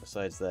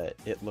besides that,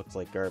 it looked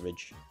like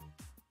garbage.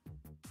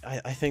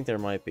 I think there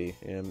might be.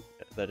 Yeah,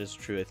 that is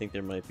true. I think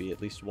there might be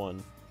at least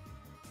one.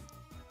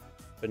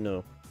 But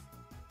no.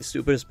 The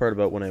stupidest part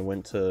about when I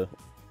went to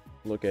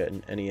look at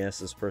an NES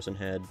this person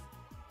had,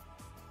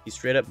 he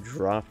straight up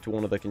dropped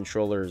one of the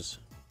controllers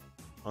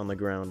on the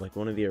ground. Like,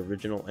 one of the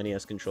original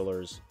NES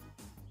controllers.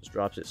 Just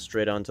drops it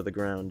straight onto the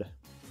ground.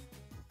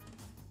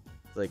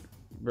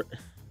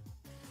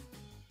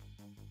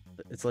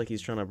 It's like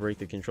he's trying to break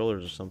the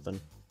controllers or something.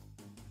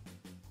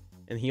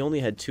 And he only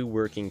had 2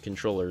 working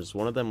controllers.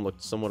 One of them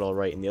looked somewhat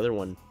alright, and the other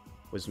one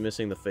was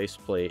missing the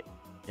faceplate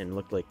and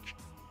looked like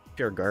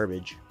pure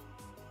garbage.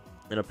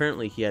 And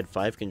apparently he had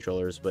 5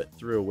 controllers, but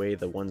threw away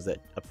the ones that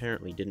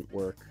apparently didn't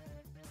work.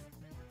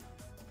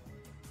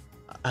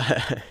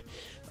 I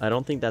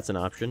don't think that's an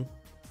option,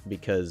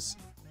 because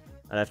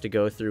I'd have to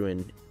go through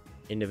and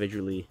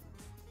individually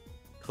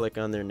click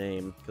on their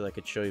name, because I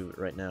could show you it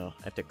right now.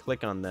 I have to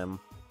click on them,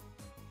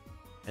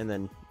 and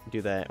then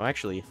do that. Oh,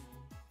 actually...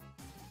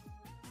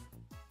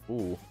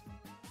 Ooh.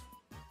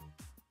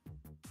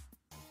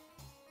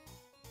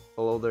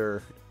 Hello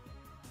there,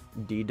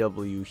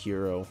 DW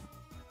Hero.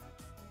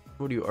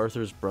 What are you,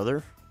 Arthur's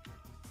brother?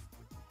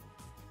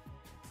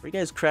 Where you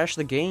guys crashed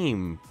the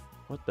game?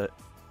 What the...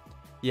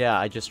 Yeah,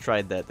 I just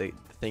tried that. The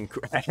thing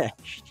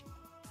crashed.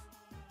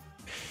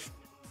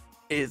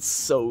 It's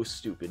so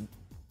stupid.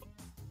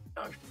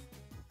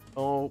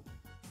 Oh.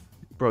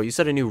 Bro, you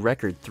set a new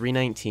record,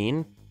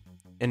 319?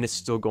 And it's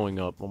still going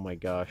up. Oh my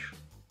gosh.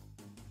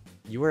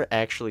 You are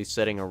actually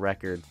setting a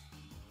record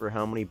for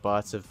how many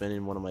bots have been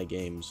in one of my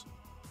games.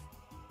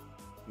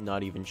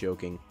 Not even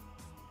joking.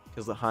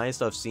 Because the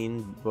highest I've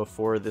seen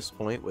before this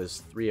point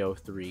was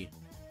 303.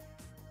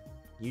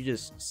 You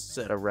just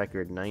set a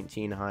record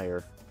 19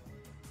 higher.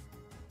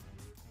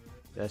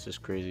 That's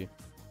just crazy.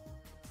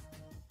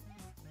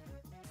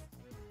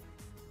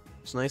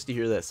 It's nice to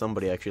hear that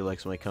somebody actually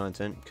likes my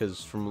content,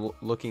 because from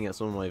looking at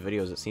some of my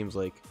videos, it seems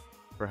like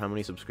for how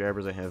many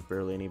subscribers I have,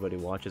 barely anybody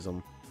watches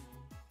them.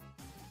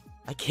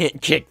 I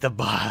can't kick the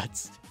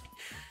bots!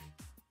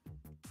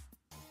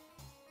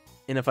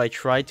 And if I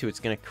try to, it's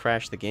gonna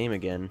crash the game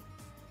again.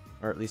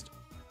 Or at least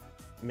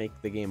make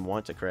the game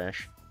want to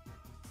crash.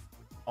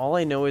 All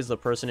I know is the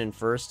person in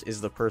first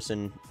is the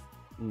person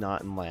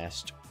not in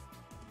last.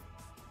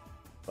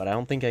 But I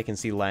don't think I can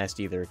see last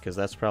either, because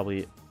that's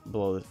probably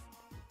below the...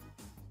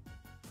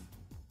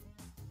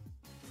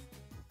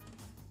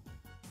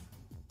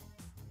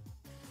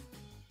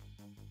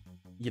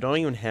 You don't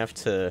even have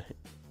to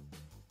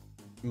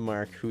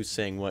mark who's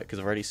saying what, because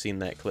I've already seen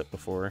that clip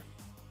before.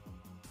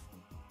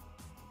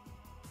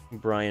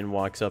 Brian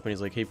walks up and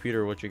he's like, "Hey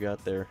Peter, what you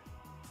got there?"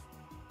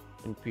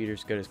 And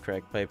Peter's got his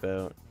crack pipe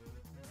out.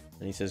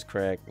 And he says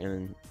crack,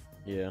 and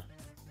yeah.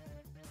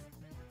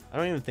 I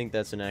don't even think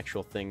that's an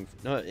actual thing.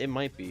 No, it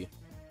might be.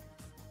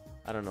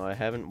 I don't know, I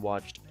haven't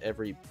watched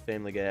every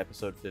Family Guy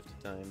episode 50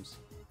 times.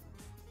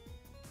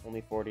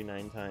 Only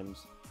 49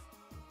 times.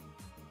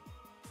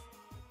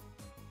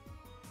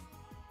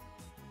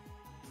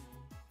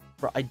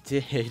 Bro, I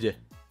did.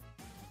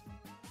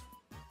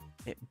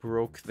 It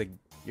broke the...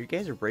 You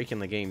guys are breaking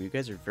the game. You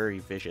guys are very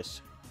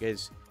vicious. You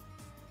guys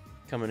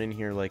coming in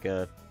here like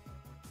a...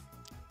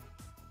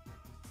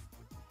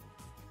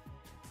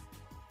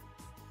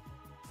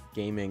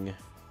 Gaming.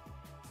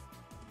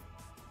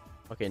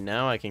 Okay,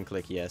 now I can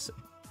click yes.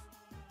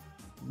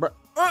 Bro,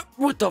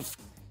 what the f...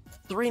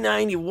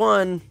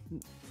 391?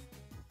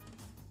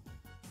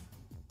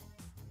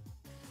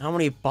 How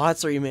many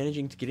bots are you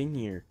managing to get in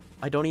here?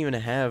 I don't even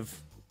have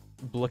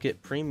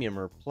Blooket Premium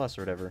or Plus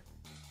or whatever.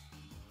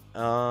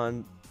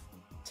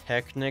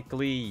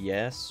 Technically,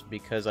 yes,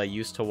 because I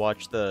used to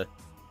watch the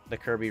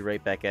Kirby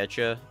Right Back at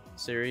Ya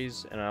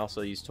series, and I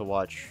also used to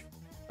watch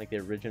like the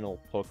original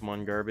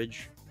Pokemon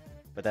garbage,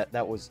 but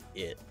that was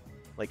it.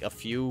 Like a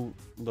few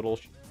little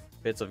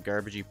bits of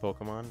garbagey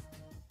Pokemon,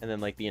 and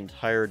then like the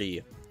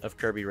entirety of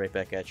Kirby Right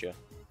Back at Ya,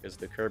 because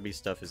the Kirby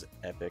stuff is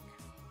epic.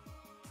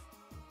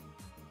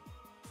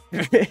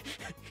 I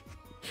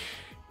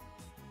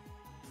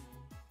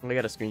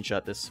gotta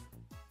screenshot this.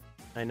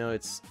 I know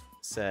it's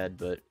sad,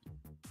 but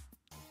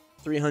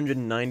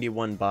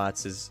 391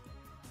 bots is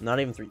not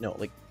even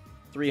like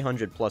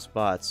 300 plus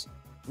bots.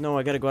 No,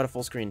 I gotta go out of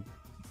full screen.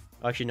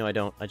 Actually, no, I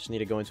don't. I just need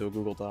to go into a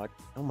Google Doc.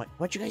 Oh my,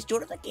 what you guys do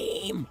to the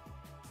game?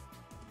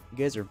 You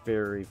guys are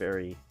very,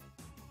 very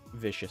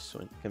vicious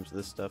when it comes to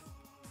this stuff.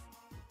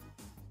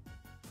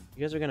 You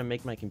You guys are gonna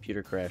make my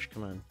computer crash.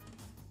 Come on.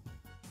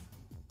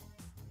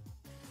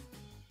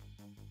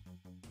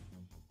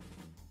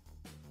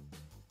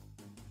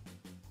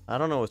 I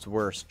don't know what's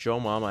worse, Joe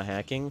Mama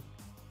hacking,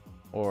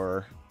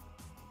 or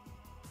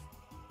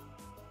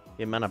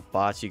the amount of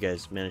bots you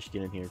guys managed to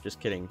get in here. Just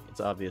kidding. It's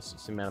obvious.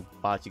 It's the amount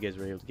of bots you guys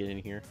were able to get in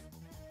here.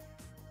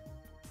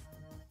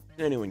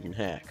 Anyone can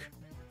hack.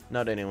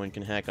 Not anyone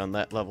can hack on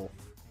that level.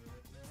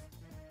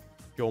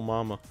 Joe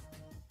Mama.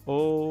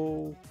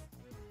 Oh.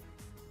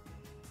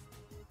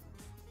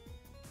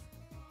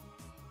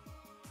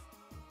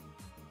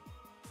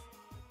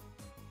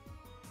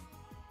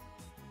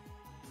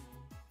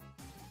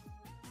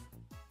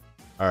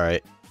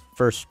 Alright.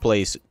 First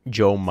place,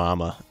 Joe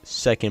Mama.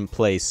 Second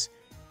place,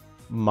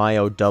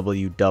 Myo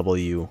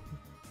WW.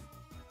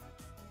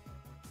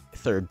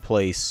 Third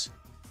place,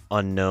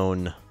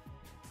 unknown.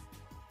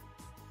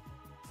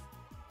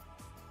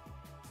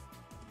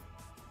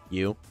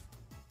 You.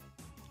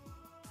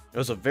 It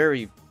was a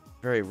very,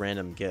 very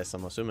random guess.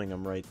 I'm assuming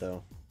I'm right,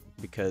 though.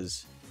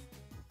 Because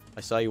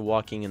I saw you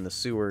walking in the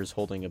sewers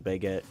holding a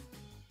baguette.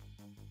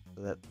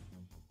 So that...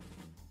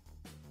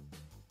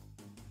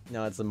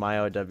 No, it's the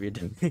Myo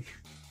WW.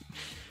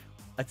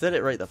 I said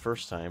it right the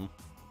first time.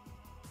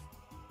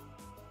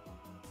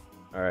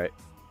 Alright.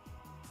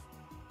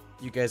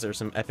 You guys are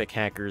some epic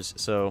hackers,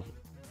 so...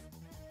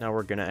 Now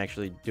we're gonna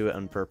actually do it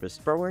on purpose.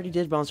 Bro, we already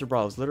did Bouncer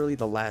Brawl. It was literally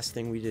the last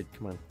thing we did.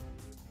 Come on.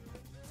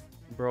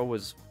 Bro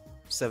was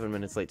 7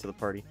 minutes late to the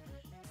party.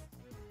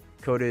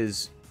 Code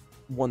is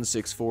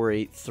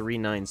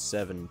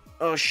 1648397.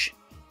 Oh, shit.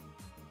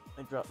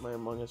 I dropped my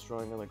Among Us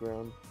drawing on the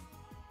ground.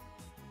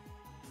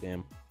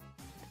 Damn.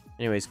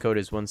 Anyways, code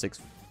is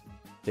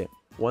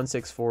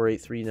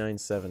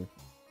 1648397.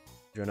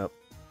 Join up.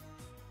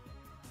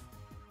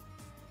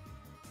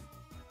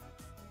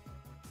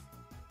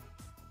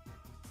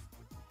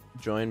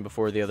 Join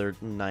before the other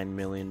 9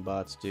 million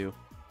bots do.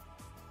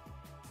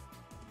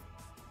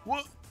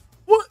 What?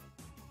 What?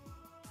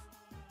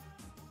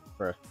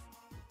 Bruh.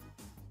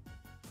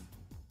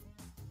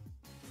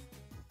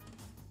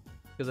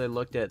 Because I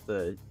looked at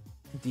the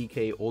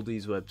DK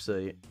Oldies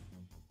website,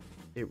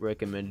 it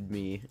recommended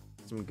me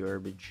some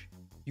garbage.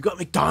 You got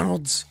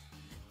McDonald's?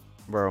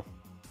 Bro,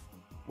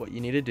 what you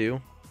need to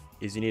do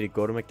is you need to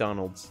go to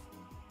McDonald's,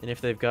 and if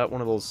they've got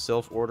one of those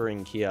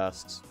self-ordering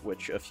kiosks,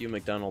 which a few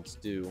McDonald's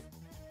do, you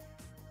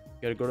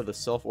gotta go to the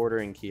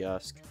self-ordering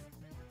kiosk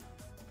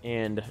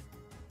and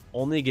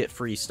only get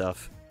free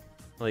stuff.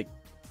 Like,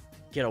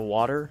 get a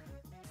water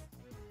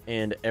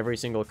and every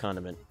single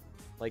condiment.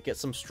 Like, get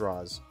some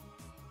straws,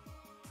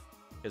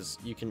 because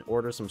you can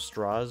order some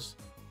straws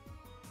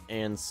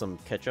and some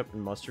ketchup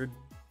and mustard.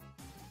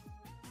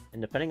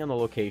 And depending on the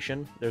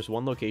location, there's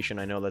one location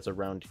I know that's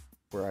around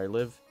where I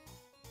live.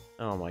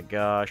 Oh my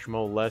gosh,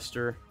 Mo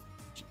Lester.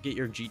 Get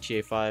your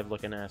GTA 5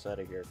 looking ass out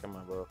of here. Come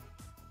on, bro.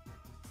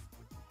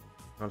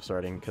 I'm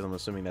starting, because I'm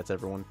assuming that's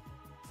everyone.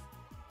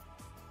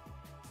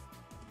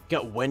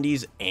 Got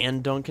Wendy's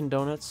and Dunkin'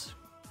 Donuts?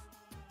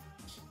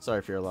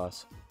 Sorry for your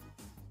loss.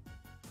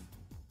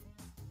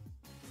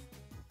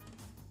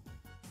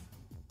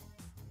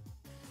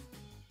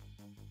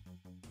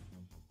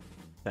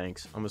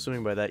 Thanks. I'm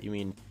assuming by that you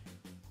mean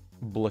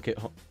Blooket.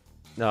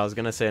 No, I was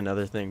gonna say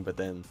another thing, but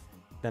then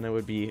it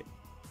would be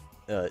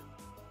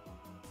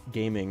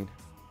gaming.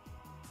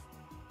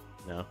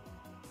 No.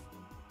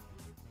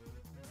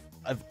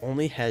 I've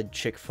only had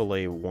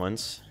Chick-fil-A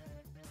once,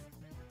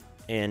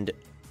 and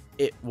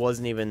it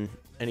wasn't even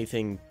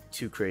anything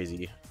too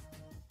crazy.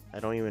 I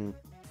don't even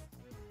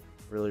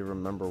really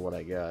remember what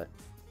I got.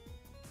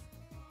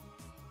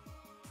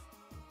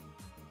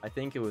 I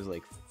think it was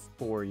like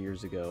 4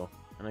 years ago,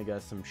 and I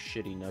got some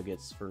shitty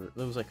nuggets for... It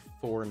was like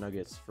 4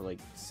 nuggets for like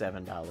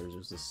 $7. It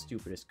was the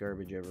stupidest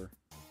garbage ever.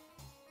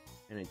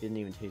 And it didn't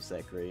even taste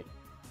that great.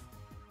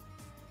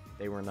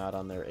 They were not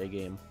on their A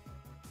game.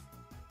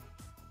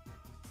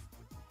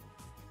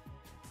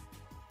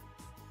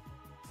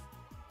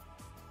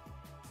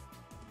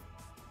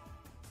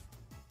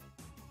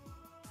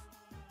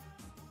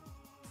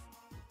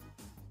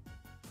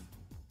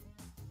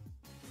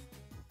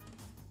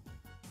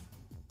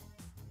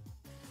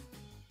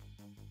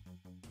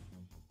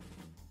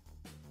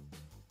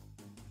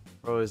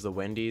 Bro, is the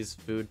Wendy's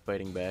food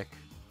fighting back?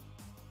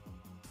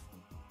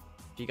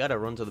 If you gotta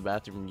run to the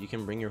bathroom, you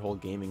can bring your whole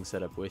gaming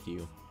setup with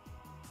you.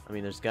 I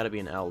mean, there's gotta be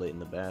an outlet in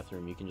the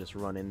bathroom. You can just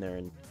run in there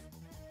and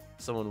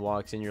someone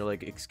walks in, you're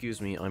like, excuse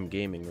me, I'm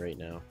gaming right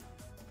now.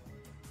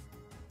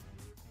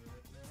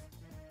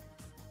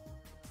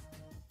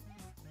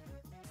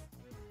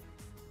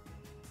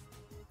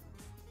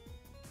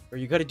 Or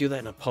you gotta do that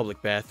in a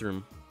public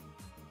bathroom.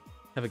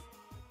 Have a...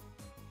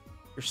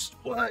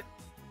 What?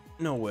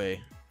 No way.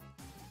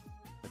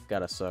 That's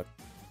gotta suck.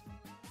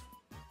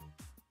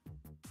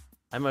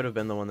 I might have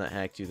been the one that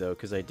hacked you, though,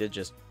 because I did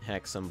just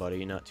hack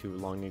somebody not too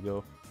long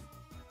ago.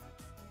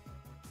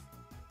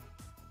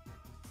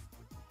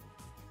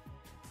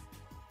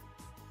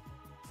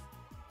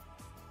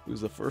 It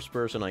was the first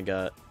person I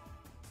got,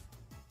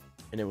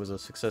 and it was a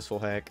successful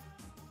hack.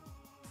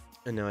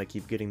 And now I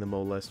keep getting the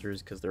molesters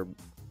because there are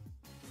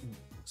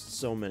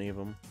so many of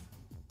them.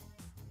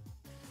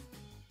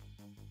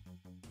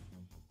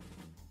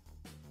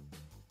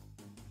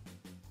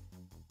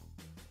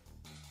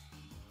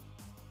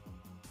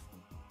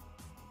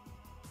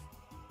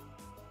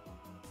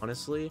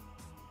 Honestly,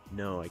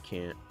 no, I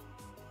can't.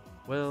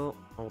 Well,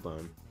 hold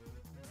on.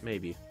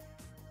 Maybe.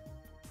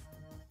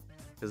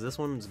 Because this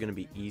one's going to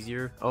be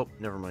easier. Oh,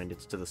 never mind,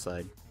 it's to the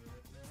side.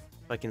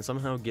 If I can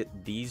somehow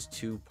get these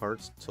two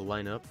parts to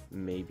line up,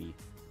 maybe.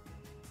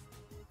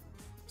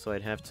 So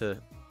I'd have to,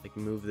 like,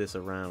 move this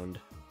around.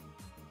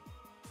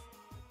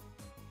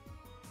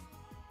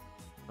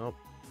 Oh.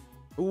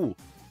 Ooh!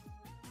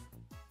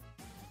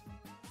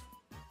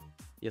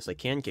 Yes, I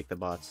can kick the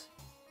bots.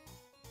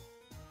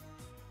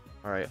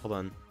 Alright, hold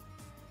on.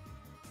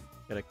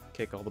 Gotta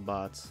kick all the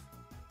bots.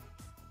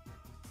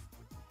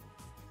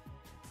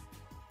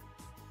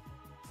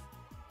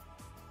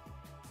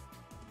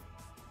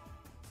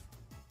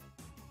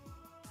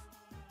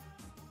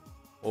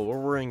 Well, we're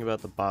worrying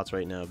about the bots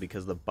right now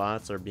because the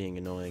bots are being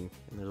annoying.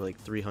 And there's like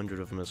 300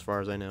 of them as far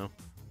as I know.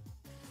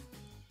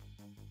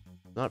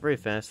 Not very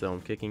fast though,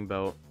 I'm kicking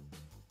about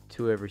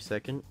 2 every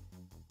second.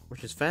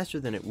 Which is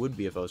faster than it would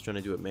be if I was trying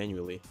to do it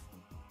manually.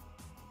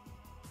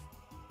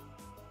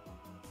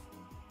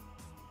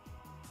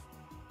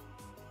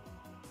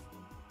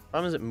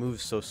 Problem is it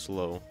moves so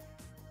slow.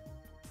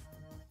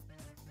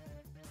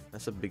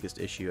 That's the biggest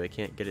issue, I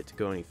can't get it to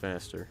go any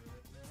faster.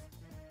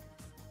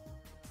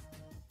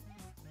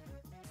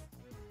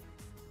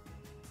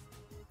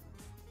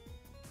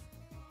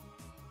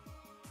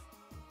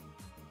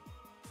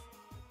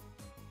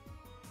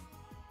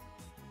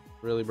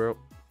 Really, bro?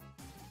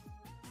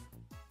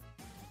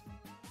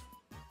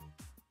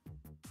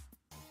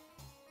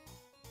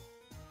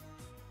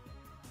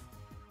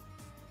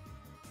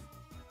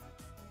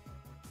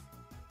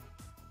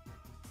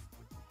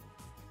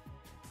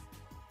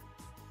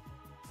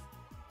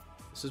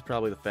 This is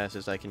probably the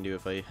fastest I can do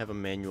if I have a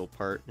manual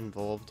part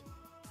involved.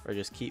 Or I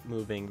just keep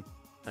moving.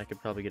 I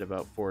could probably get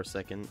about 4 a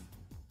second.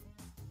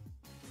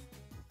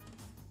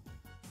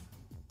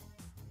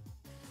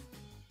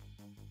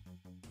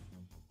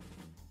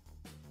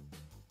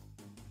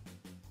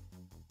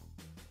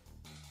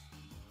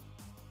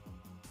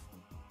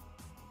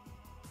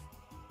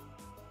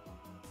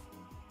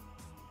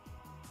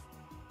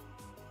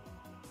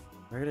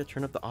 I gotta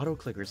turn up the auto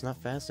clicker, it's not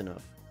fast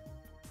enough.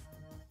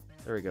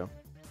 There we go.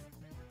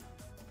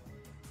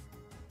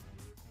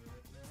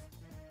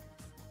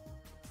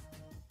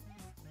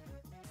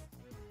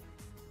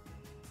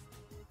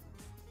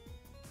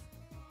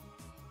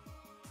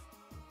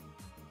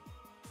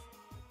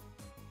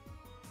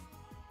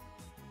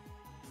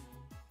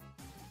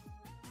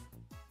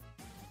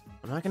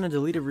 I'm not gonna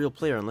delete a real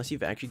player unless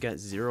you've actually got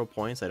 0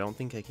 points. I don't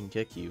think I can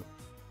kick you.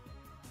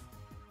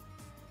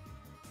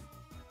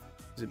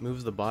 It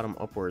moves the bottom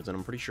upwards, and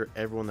I'm pretty sure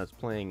everyone that's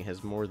playing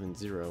has more than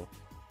 0.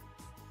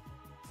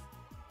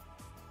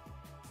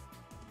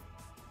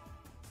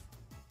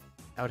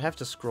 I would have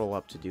to scroll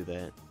up to do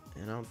that,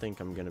 and I don't think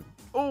I'm gonna...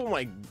 Oh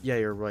my... Yeah,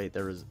 you're right,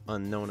 there is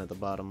unknown at the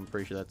bottom. I'm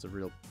pretty sure that's a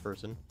real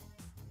person.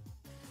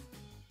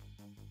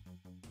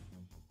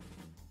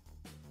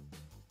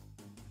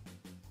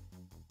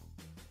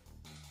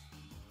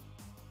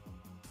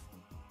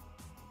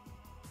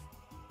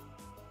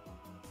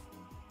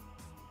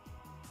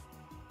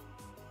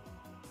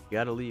 You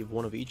gotta leave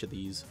one of each of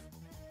these.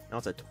 Now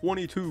it's at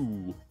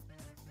 22!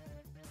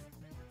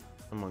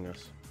 Among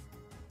Us.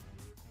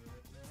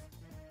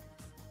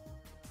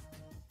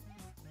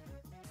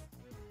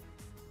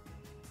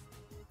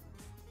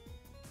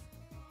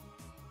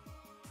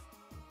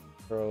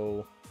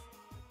 Bro.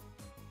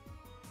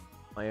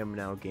 I am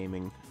now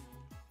gaming.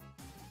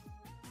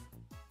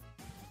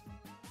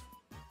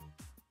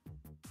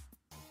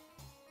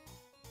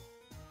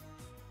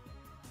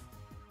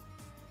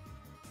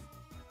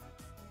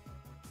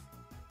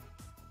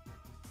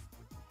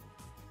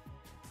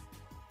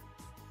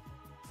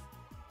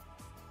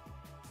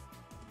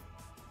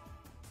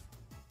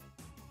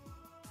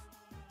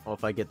 Oh,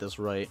 if I get this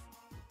right.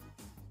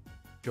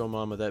 Joe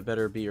Mama, that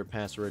better be your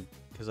password,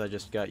 because I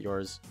just got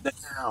yours.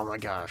 Oh my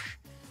gosh.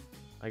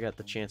 I got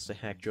the chance to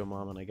hack Joe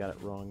Mama and I got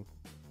it wrong.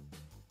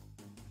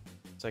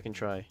 Second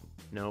try.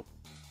 Nope.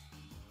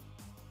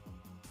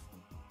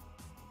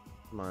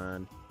 Come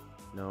on.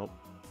 Nope.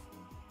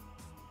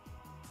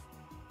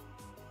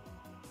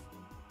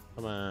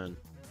 Come on.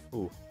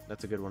 Ooh,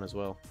 that's a good one as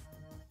well.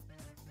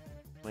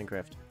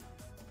 Minecraft.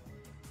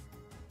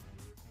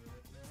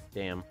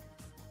 Damn.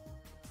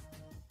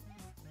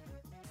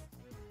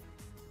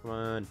 Come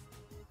on.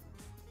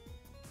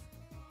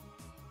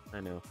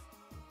 I know.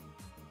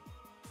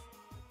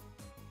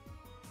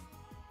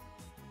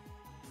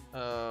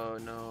 Oh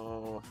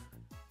no.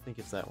 I think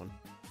it's that one.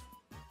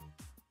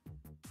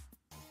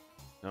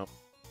 Nope.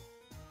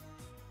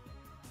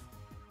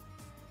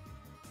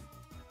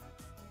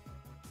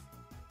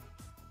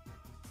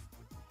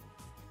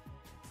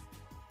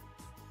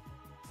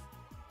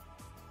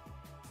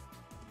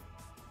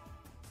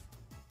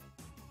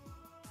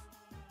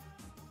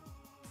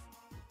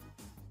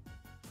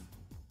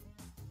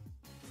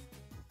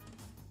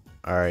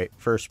 Alright,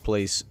 first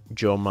place,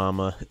 Joe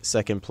Mama.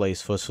 Second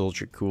place, Foot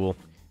Soldier Cool.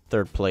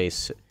 Third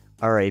place,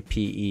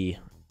 RAPE.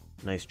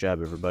 Nice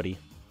job, everybody.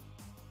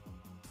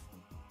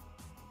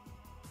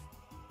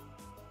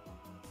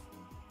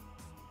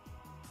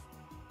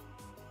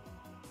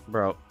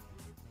 Bro,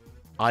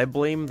 I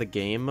blame the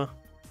game.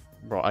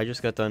 Bro, I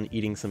just got done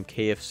eating some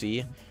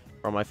KFC.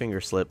 Bro, my finger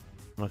slipped.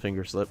 My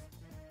finger slipped.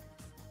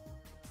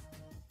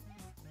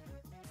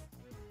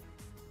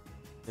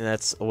 And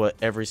that's what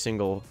every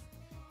single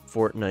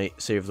Fortnite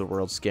Save the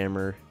World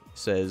scammer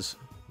says.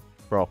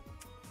 Bro,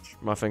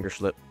 my finger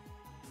slipped.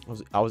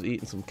 I was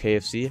eating some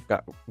KFC.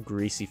 Got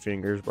greasy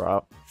fingers,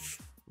 bro.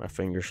 My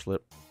finger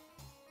slipped.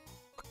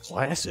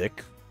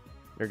 Classic.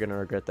 You're gonna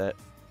regret that.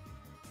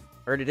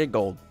 I already did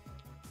gold.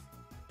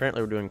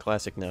 Apparently we're doing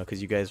classic now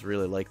because you guys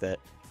really like that.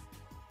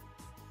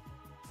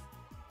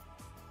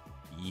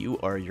 You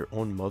are your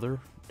own mother?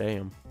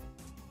 Damn.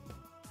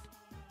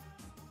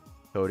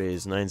 Code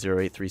is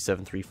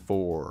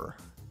 9083734.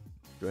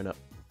 Join up.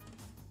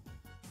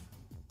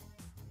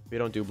 We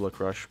don't do Blood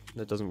Crush.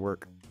 That doesn't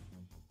work.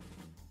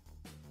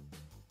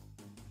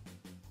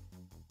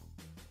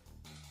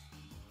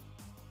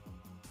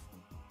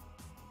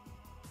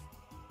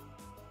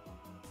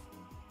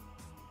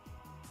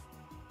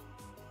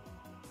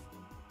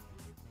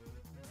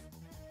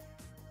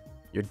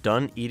 You're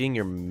done eating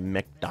your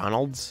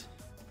McDonald's?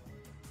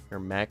 Your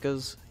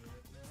Maccas?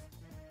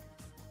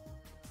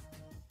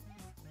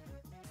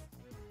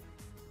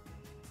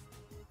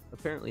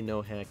 Apparently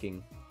no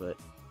hacking, but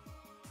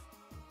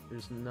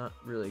there's not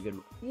really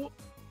good...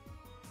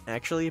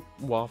 Actually,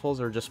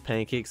 waffles are just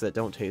pancakes that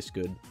don't taste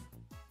good.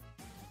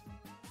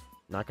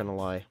 Not gonna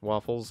lie,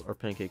 waffles are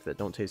pancakes that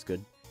don't taste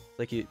good. It's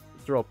like you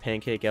throw a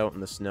pancake out in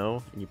the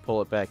snow, and you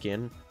pull it back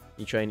in,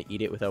 you try and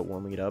eat it without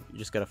warming it up, you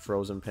just got a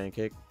frozen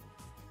pancake.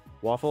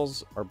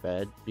 Waffles are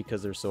bad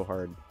because they're so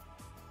hard.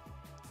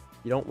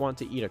 You don't want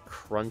to eat a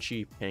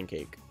crunchy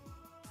pancake.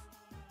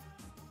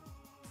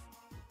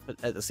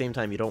 But at the same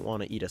time, you don't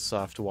want to eat a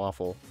soft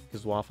waffle,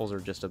 because waffles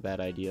are just a bad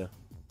idea.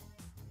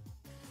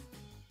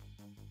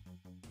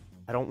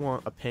 I don't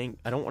want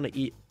to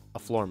eat a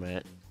floor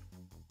mat.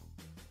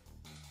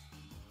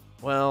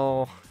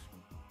 Well...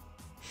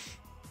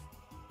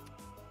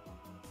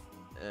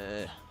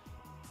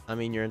 I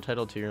mean, you're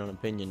entitled to your own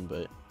opinion,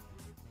 but...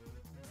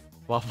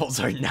 Waffles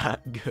are not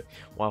good.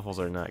 Waffles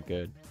are not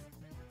good.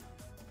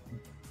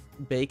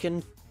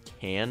 Bacon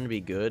can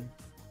be good,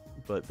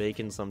 but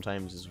bacon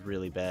sometimes is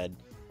really bad.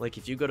 Like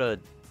if you go to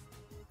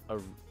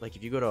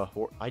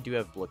I do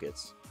have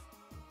Blookets.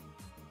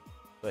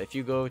 But if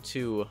you go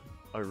to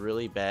a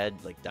really bad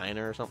like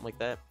diner or something like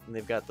that, and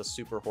they've got the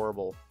super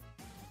horrible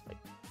like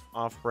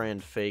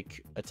off-brand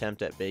fake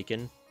attempt at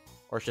bacon,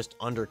 or it's just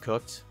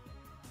undercooked,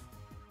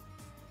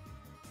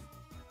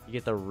 you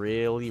get the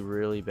really,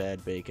 really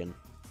bad bacon.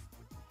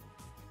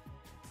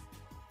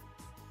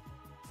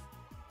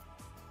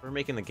 We're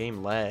making the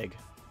game lag.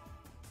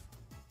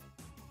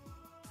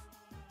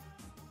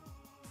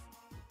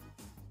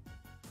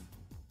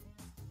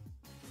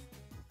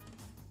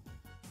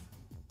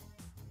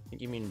 I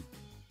think you mean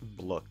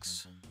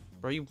Blooks.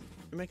 Bro, you're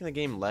making the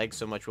game lag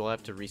so much we'll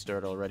have to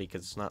restart already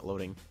because it's not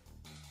loading.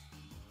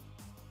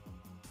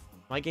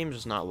 My game's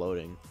just not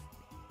loading.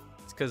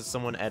 It's because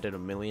someone added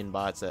 1 million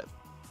bots at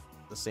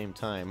the same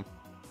time.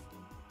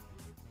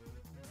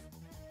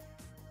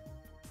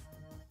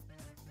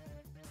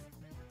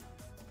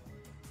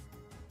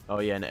 Oh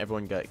yeah, and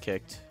everyone got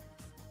kicked.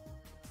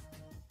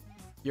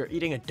 You're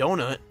eating a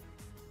donut?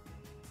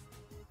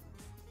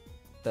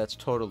 That's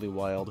totally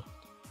wild.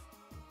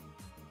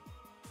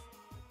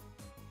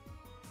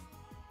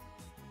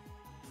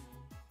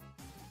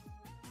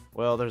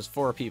 Well, there's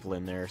 4 people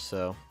in there,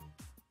 so...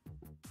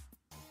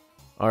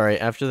 Alright,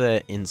 after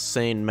that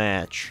insane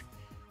match,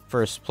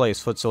 first place,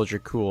 Foot Soldier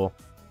Cool,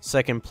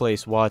 second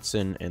place,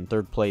 Watson, and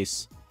third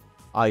place,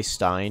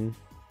 Einstein.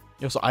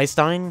 Yo, so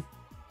Einstein?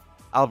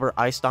 Albert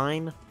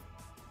Einstein?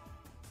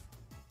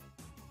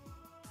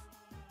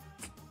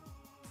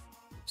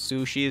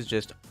 Sushi is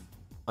just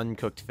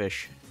uncooked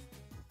fish.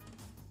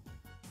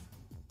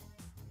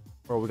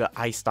 Bro, we got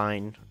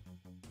Einstein.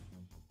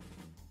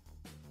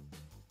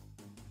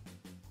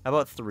 How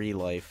about 3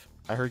 life?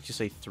 I heard you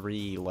say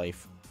 3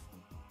 life.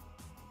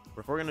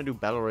 If we're gonna do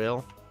Battle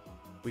Royale,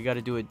 we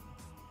gotta do a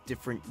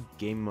different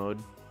game mode.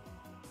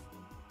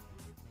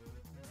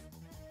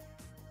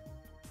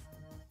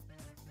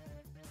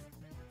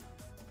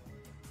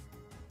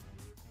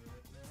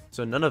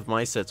 So none of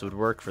my sets would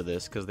work for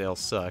this, because they all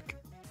suck.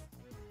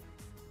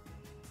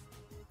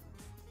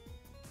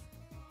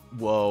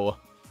 Whoa.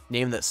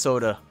 Name that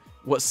soda.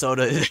 What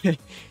soda is it?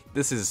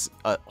 This is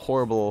a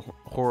horrible,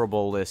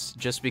 horrible list,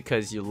 just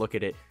because you look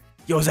at it.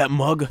 Yo, is that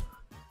Mug?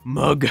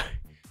 Mug.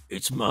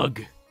 It's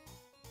Mug.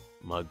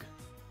 Mug.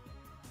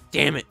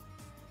 Damn it.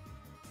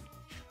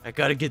 I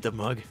gotta get the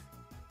Mug.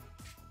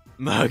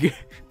 Mug.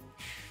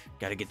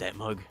 Gotta get that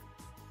Mug.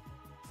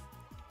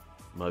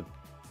 Mug.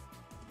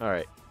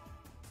 Alright.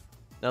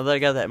 Now that I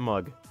got that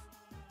Mug,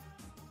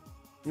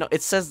 No,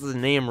 it says the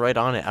name right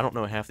on it. I don't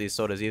know half these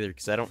sodas either,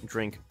 because I don't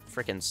drink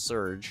frickin'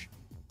 Surge.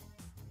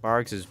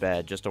 Bargs is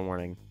bad, just a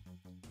warning.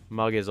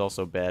 Mug is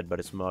also bad, but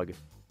it's Mug.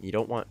 You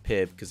don't want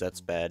Pib, because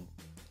that's bad.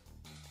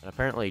 And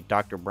apparently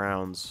Dr.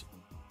 Brown's,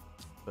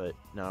 but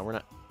no, we're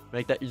not.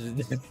 Make that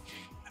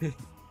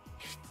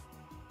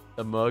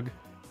the Mug.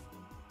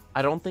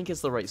 I don't think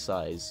it's the right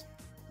size,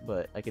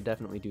 but I could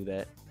definitely do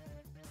that.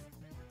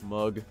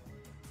 Mug.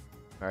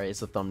 Alright,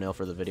 it's the thumbnail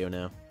for the video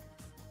now.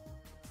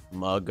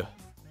 Mug.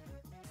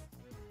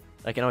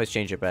 I can always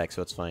change it back,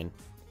 so it's fine.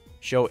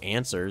 Show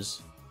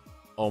answers.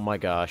 Oh my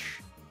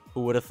gosh.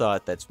 Who would have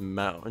thought that's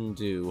Mountain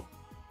Dew?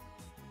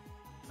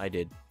 I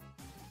did.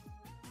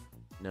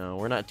 No,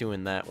 we're not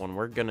doing that one.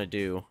 We're gonna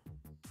do...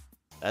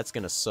 That's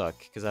gonna suck,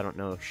 because I don't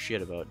know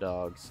shit about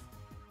dogs.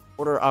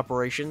 Order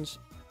operations?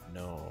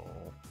 No.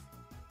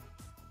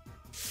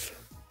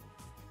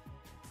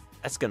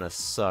 That's gonna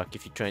suck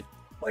if you try...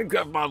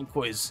 Minecraft Bomb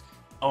Quiz!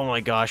 Oh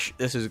my gosh,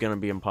 this is gonna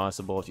be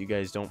impossible if you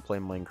guys don't play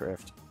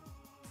Minecraft.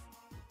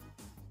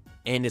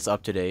 And it's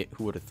up to date,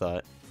 who would have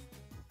thought?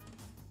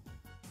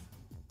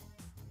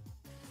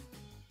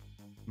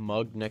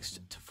 Mug next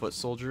to Foot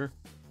Soldier.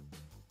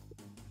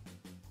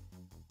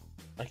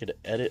 I could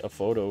edit a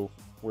photo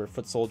where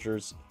Foot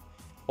Soldier's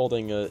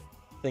holding a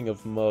thing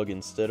of Mug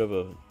instead of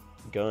a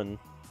gun.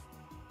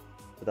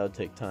 But that would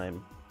take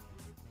time.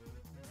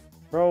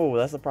 Bro,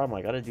 that's the problem.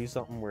 I gotta do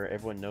something where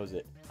everyone knows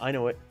it. I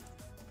know it.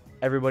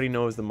 Everybody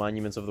knows the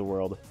monuments of the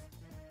world.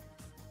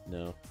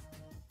 No.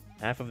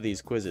 Half of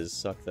these quizzes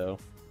suck, though.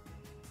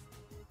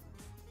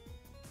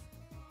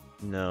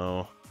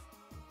 No.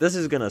 This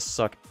is gonna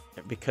suck,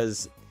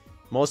 because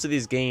most of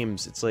these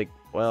games, it's like,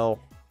 well...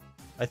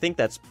 I think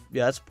that's...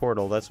 Yeah, that's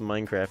Portal, that's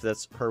Minecraft,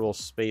 that's Herbal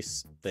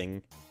Space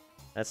thing.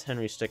 That's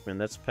Henry Stickmin,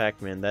 that's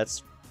Pac-Man,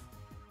 that's...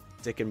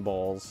 Dick and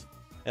Balls.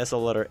 That's a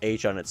letter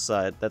H on its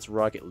side, that's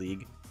Rocket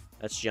League.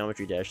 That's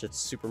Geometry Dash, that's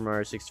Super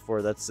Mario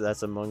 64,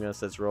 that's Among Us,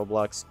 that's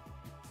Roblox.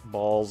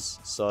 Balls,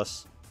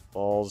 sus,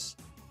 balls,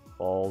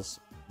 balls,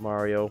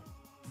 Mario,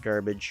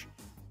 garbage,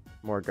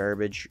 more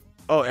garbage.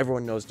 Oh,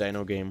 everyone knows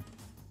Dino Game.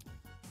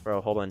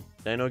 Bro, hold on.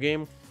 Dino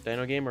Game?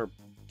 Dino Game or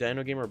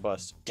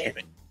bust? Damn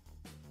it.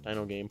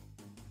 Dino Game.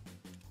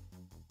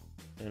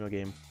 Dino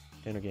Game.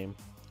 Dino Game.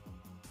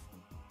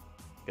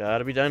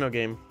 Gotta be Dino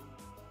Game.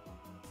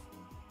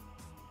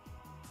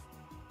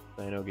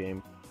 Dino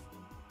Game.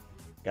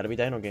 Gotta be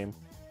Dino Game.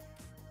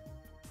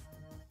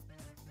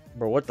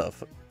 Bro, what the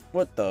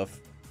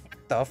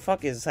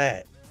fuck is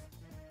that?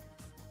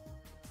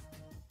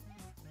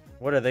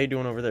 What are they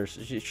doing over there?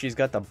 She's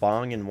got the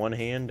bong in one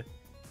hand.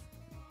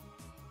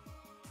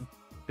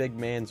 Big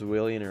man's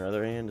Willie in her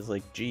other hand. Is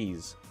like,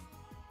 jeez.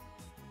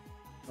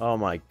 Oh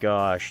my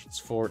gosh,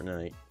 it's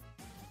Fortnite.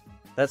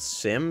 That's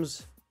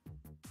Sims?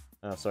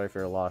 Oh, sorry for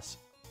your loss.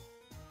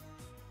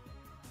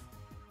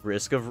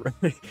 Risk of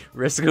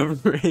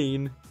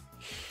Rain.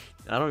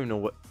 I don't even know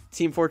what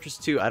Team Fortress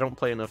 2. I don't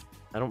play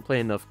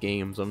enough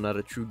games. I'm not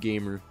a true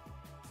gamer.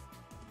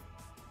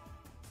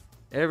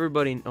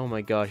 Everybody, oh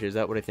my gosh, is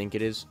that what I think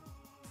it is?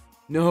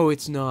 No,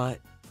 it's not.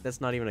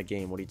 That's not even a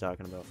game. What are you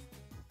talking about?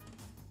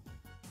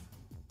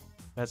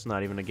 That's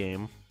not even a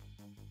game.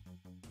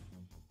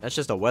 That's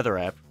just a weather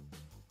app.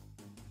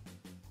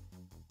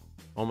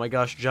 Oh my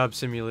gosh, Job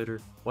Simulator.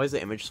 Why is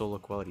the image so low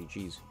quality?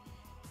 Jeez.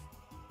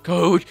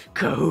 Code!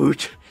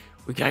 Code!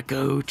 We got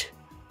code!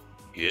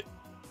 Yeah.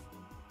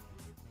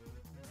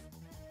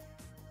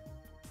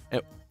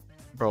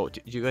 Bro,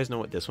 do you guys know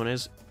what this one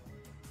is?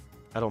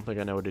 I don't think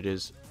I know what it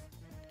is.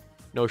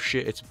 No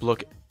shit, it's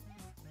Blooket.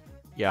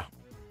 Yeah.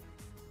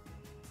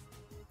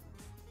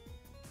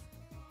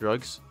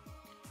 Drugs?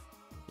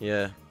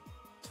 Yeah.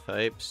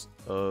 Types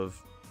of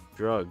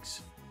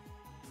drugs.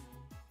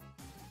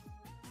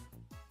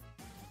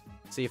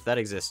 See if that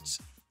exists.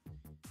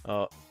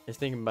 I was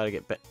thinking about to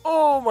get back.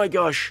 Oh my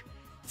gosh!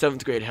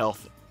 7th grade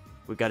health.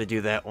 We gotta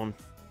do that one.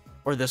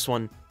 Or this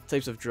one.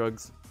 Types of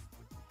drugs.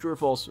 True or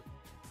false?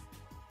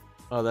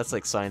 Oh, that's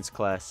like science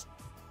class.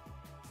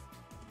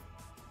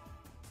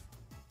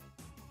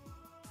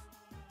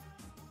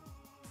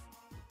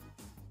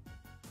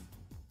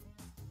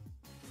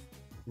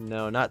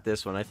 No, not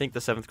this one. I think the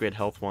 7th grade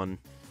health one.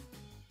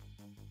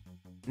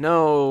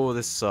 No,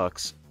 this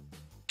sucks.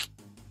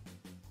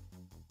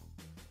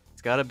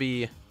 It's gotta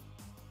be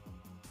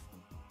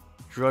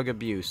drug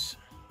abuse.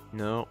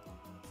 No.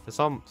 It's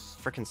all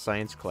freaking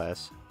science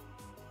class.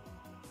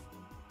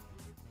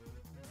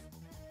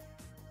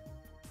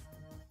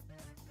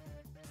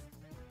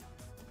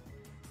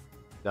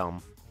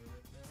 Dumb.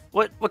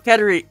 What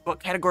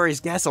category is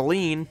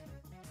gasoline?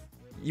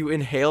 You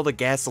inhale the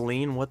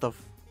gasoline? What the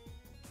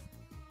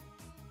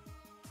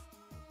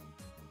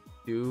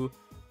do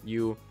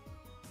you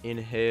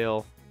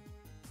inhale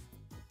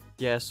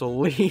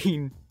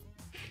gasoline?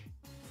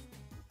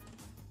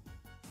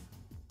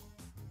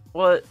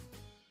 What?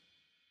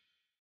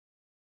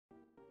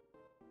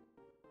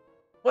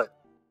 What?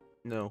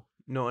 No.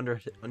 No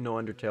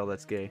Undertale,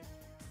 that's gay.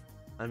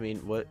 I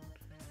mean, what?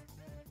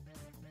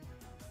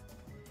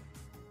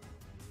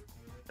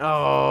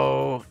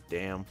 Oh,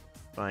 damn.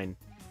 Fine.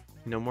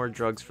 No more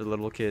drugs for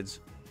little kids.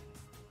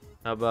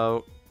 How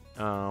about,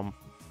 oh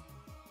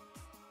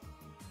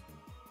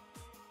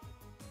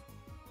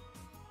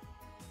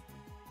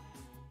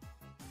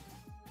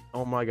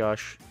my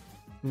gosh.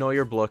 Know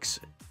your blooks.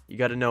 You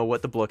gotta know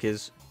what the blook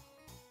is.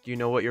 Do you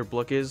know what your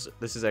blook is?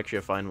 This is actually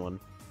a fine one.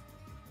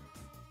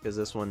 Because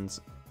this one's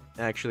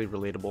actually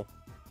relatable.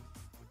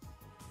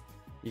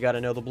 You gotta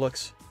know the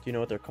blooks. Do you know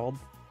what they're called?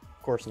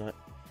 Of course not.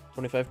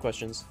 25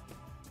 questions.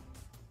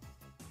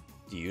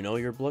 Do you know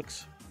your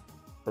blooks?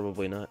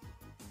 Probably not.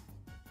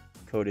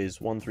 Code is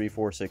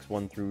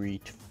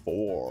 1346134.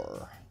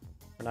 We're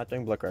not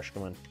doing Blook Rush,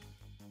 come on.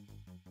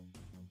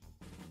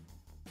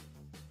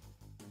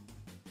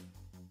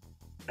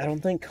 I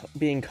don't think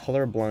being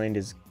colorblind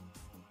is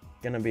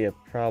gonna be a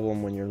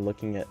problem when you're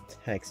looking at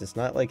text. It's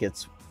not like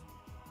it's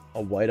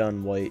a white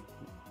on white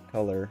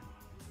color.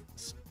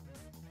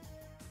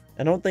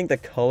 I don't think the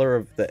color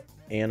of the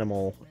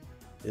animal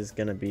is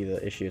gonna be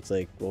the issue. It's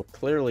like, well,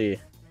 clearly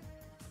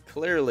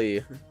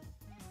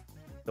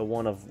the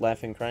one of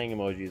laughing crying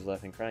emoji is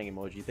laughing crying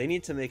emoji. They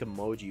need to make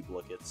emoji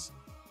blookets.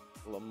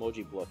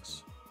 Emoji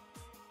blooks.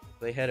 If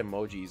they had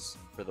emojis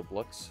for the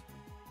blooks,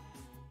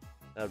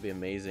 that would be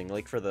amazing.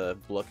 Like for the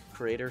blook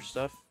creator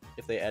stuff,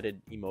 if they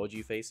added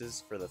emoji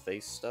faces for the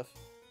face stuff,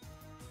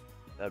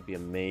 that would be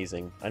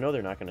amazing. I know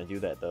they're not going to do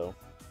that though.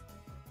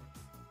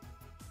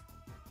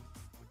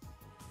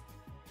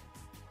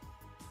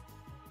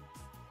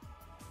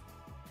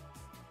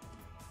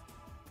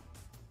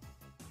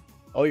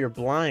 Oh, you're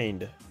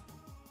blind.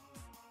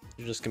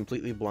 You're just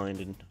completely blind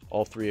in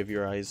all three of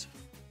your eyes.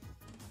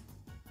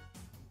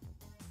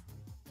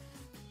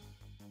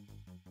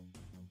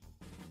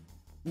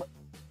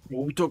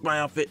 Oh, he took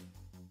my outfit.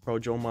 Bro,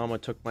 Joe Mama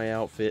took my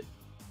outfit.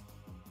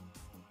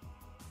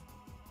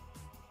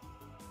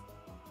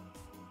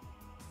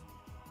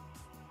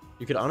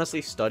 You could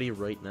honestly study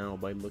right now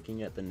by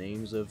looking at the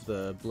names of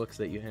the books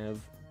that you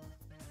have.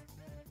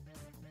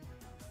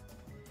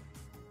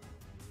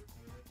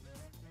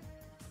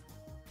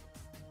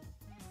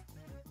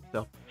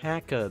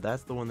 Alpaca,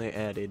 that's the one they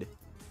added.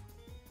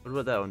 What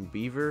about that one?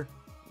 Beaver,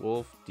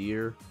 wolf,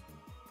 deer.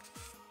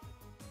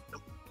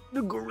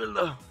 The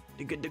gorilla.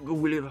 The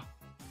gorilla.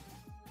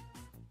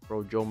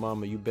 Bro, Joe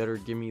Mama, you better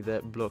give me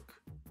that book.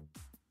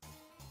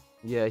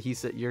 Yeah, he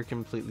said you're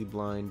completely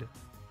blind.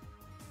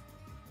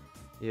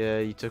 Yeah,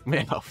 you took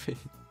my outfit.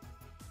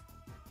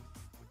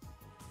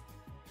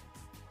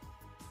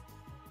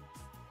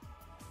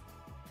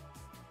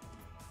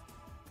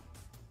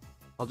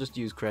 I'll just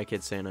use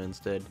Crackhead Santa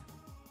instead.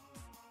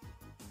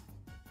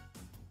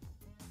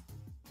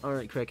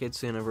 Alright, Crackhead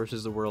Santa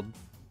versus the world.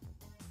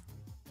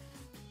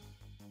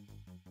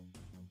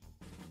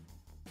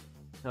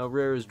 How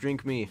rare is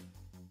Drink Me?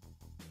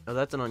 Oh,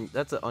 that's an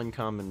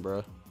uncommon,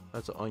 bruh.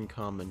 That's an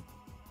uncommon.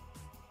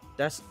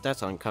 That's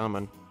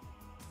uncommon.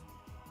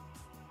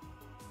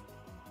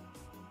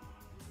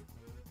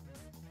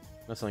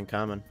 That's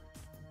uncommon.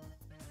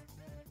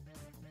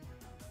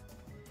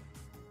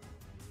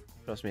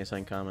 Trust me, it's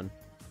uncommon.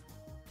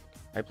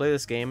 I play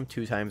this game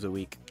 2 times a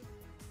week.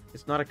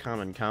 It's not a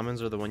common.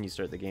 Commons are the one you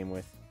start the game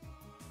with.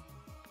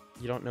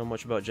 You don't know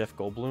much about Jeff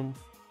Goldblum?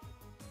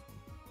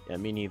 Yeah,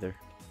 me neither.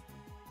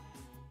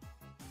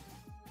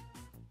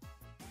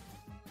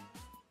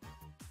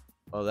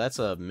 Oh, that's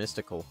a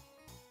mystical.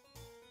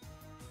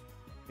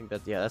 I think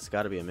that, yeah, that's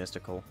gotta be a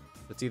mystical.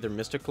 It's either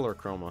mystical or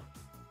chroma.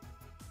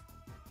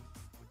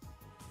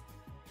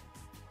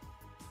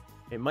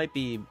 It might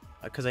be,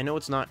 because I know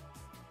it's not,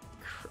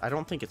 I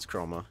don't think it's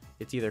chroma.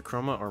 It's either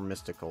chroma or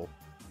mystical.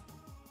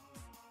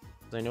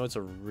 I know it's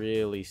a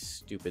really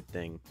stupid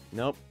thing.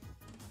 Nope.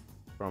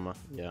 Chroma,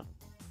 yeah.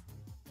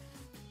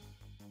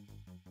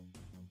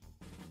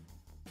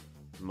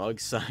 Mug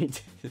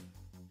scientist.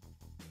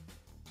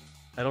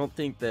 I don't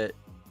think that...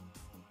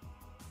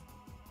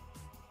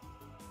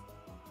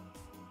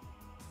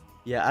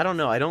 Yeah, I don't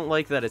know. I don't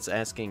like that it's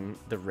asking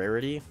the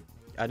rarity.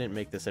 I didn't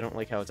make this. I don't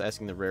like how it's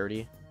asking the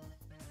rarity.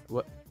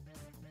 What?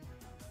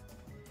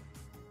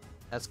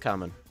 That's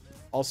common.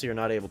 Also, you're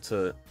not able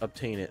to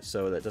obtain it,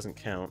 so that doesn't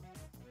count.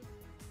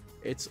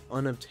 It's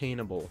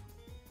unobtainable.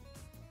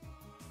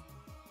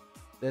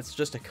 That's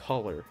just a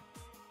color.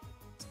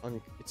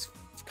 It's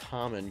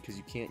common because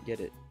you can't get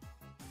it.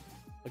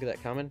 Look at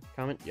that, common?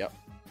 Common? Yep.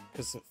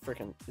 Because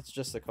frickin' it's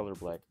just the color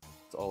black.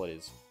 That's all it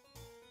is.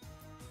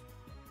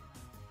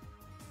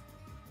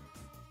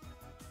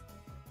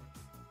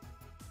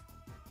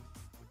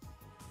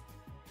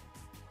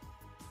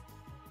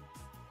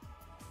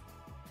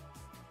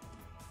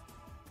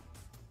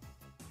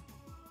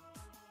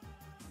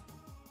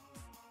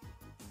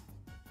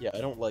 Yeah,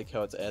 I don't like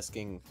how it's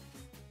asking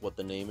what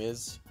the name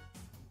is.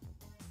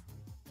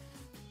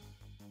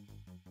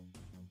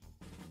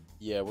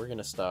 Yeah, we're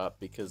gonna stop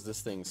because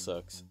this thing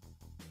sucks.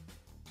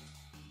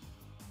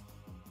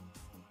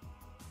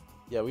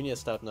 Yeah, we need to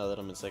stop now that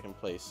I'm in second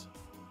place.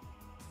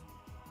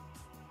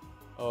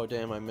 Oh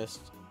damn, I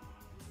missed.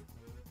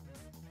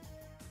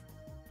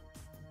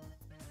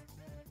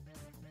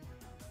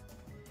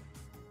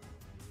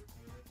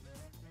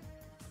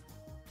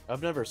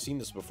 I've never seen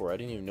this before. I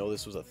didn't even know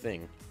this was a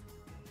thing.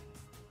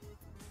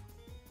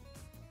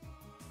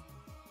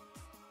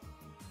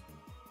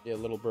 Yeah,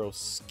 little bro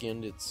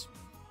skinned its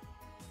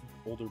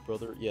older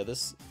brother. Yeah,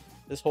 this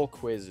whole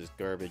quiz is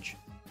garbage.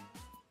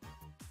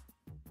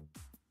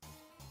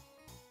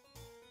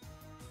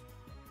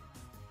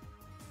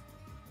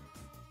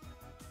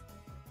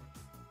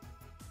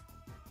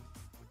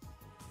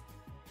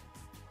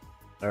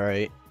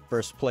 Alright,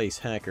 first place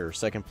Hacker,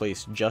 second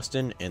place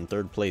Justin, and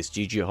third place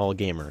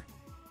GGHallGamer.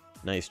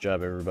 Nice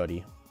job,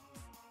 everybody.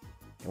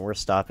 And we're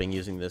stopping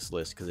using this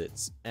list because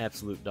it's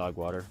absolute dog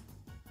water.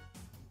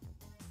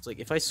 It's like,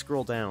 if I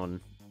scroll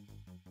down,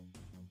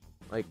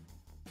 like,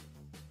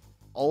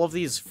 all of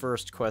these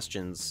first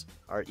questions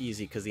are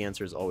easy because the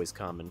answer is always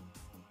common.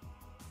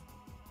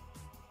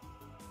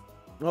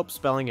 Oh,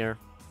 spelling error.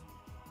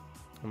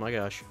 Oh my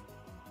gosh.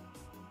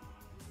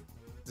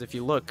 Because if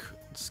you look,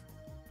 it's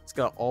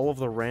got all of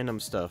the random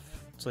stuff.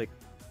 It's like,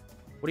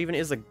 what even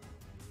is a...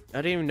 I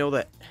didn't even know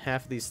that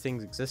half of these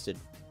things existed.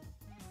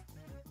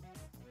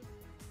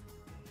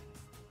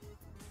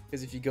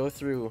 Because if you go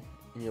through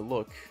and you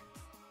look,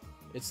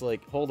 it's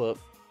like, hold up,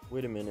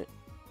 wait a minute.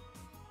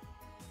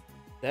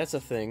 That's a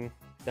thing.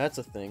 That's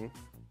a thing.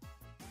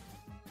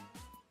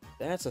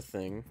 That's a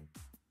thing.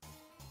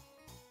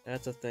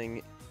 That's a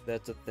thing.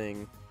 That's a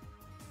thing.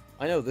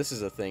 I know this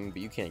is a thing,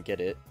 but you can't get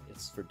it.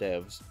 It's for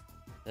devs.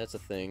 That's a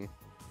thing.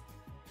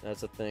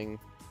 That's a thing.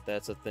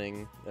 That's a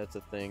thing. That's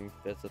a thing.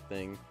 That's a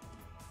thing.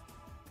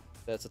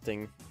 That's a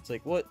thing. It's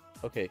like, what?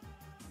 Okay.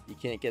 You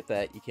can't get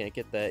that. You can't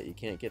get that. You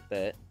can't get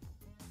that.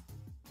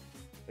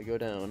 I go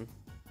down.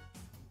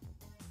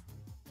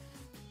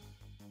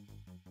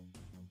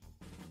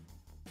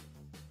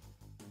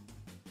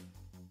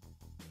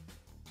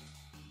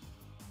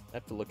 I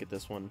have to look at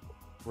this one.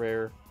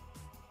 Rare.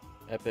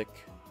 Epic.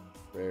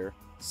 Rare.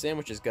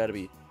 Sandwich has got to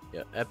be...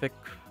 Yeah, epic.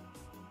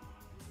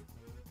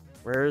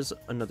 Rare's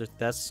another...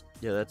 That's...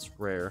 Yeah, that's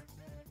rare.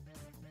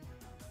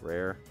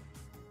 Rare.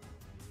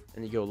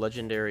 And you go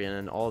legendary, and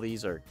then all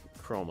these are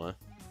chroma.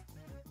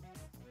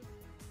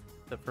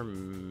 Except for...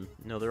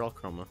 No, they're all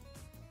chroma.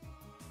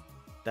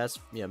 That's...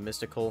 Yeah,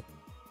 mystical.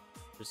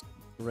 Just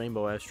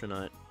rainbow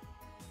astronaut.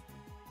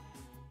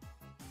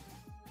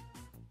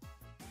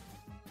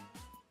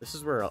 This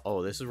is where...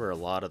 Oh, this is where a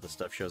lot of the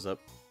stuff shows up.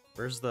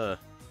 Where's the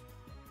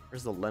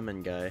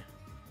lemon guy?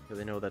 Because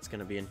I know that's going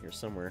to be in here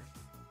somewhere.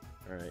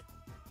 Alright.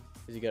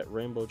 Because you got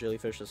rainbow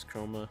jellyfish as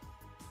chroma.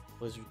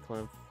 Lizard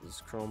clam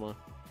is chroma.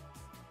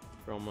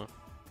 Chroma.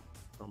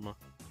 Chroma.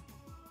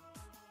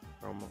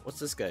 Chroma. What's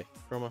this guy?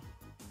 Chroma.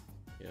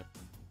 Yeah.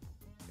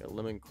 Got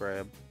lemon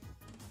crab.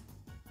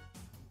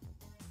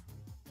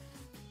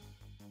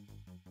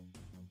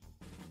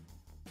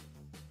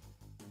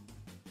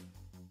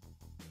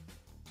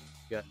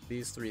 Got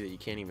these three that you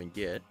can't even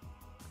get.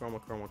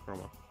 Chroma, chroma,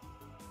 chroma.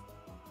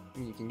 I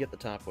mean, you can get the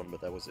top one,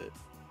 but that was it.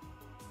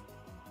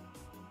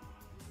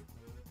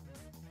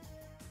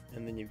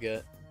 And then you've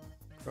got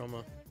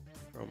chroma,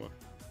 chroma,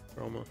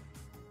 chroma,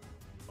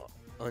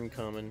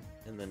 uncommon,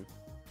 and then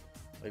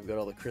you've got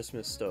all the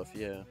Christmas stuff,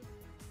 yeah.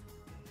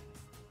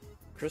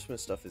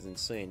 Christmas stuff is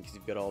insane, because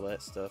you've got all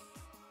that stuff.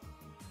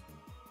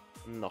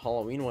 And the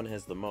Halloween one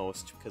has the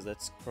most, because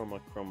that's chroma,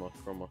 chroma,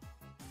 chroma.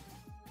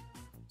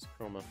 It's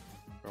chroma,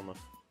 chroma,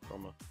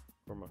 chroma,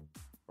 chroma,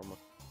 chroma.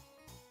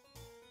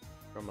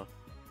 Chroma,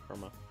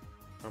 chroma,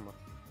 chroma,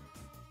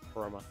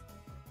 chroma,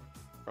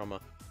 chroma.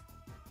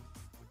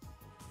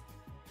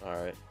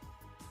 Alright.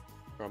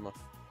 Chroma,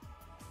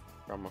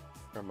 chroma,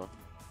 chroma.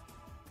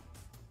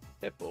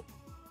 Hippo.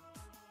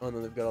 Oh, and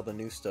then they've got all the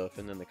new stuff,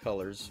 and then the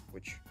colors,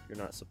 which you're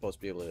not supposed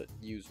to be able to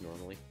use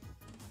normally.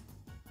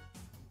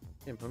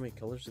 Damn, how many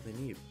colors do they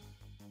need?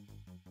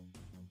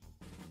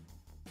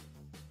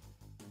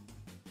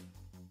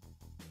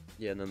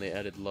 Yeah, and then they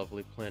added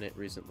Lovely Planet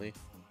recently.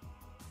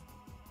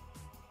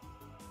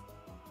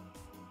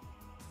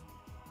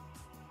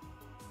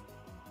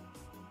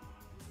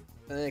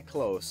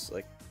 Close.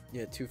 Like,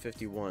 yeah,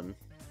 251.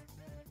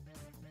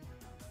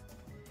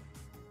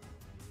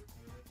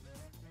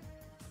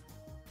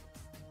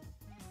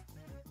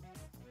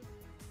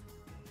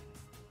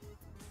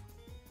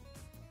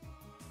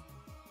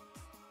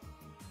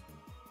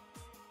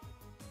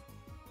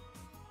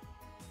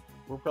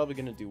 We're probably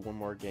gonna do one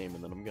more game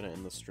and then I'm gonna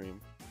end the stream.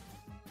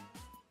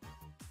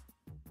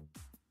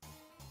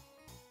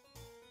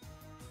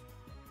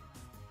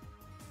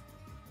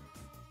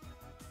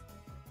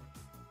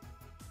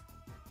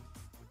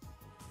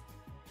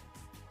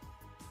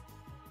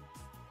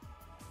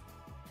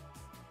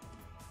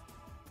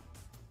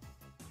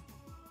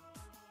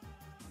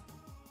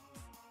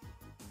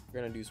 We're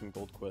gonna do some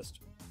gold quest.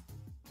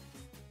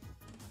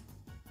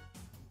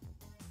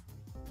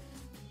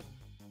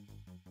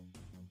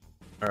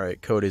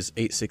 Alright, code is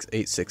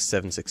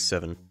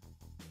 8686767.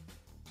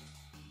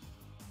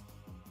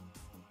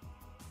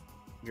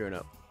 Gearing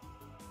up.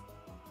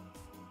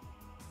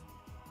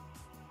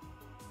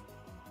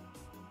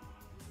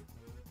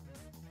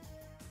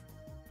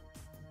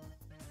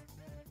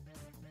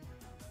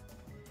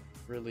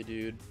 Really,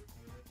 dude?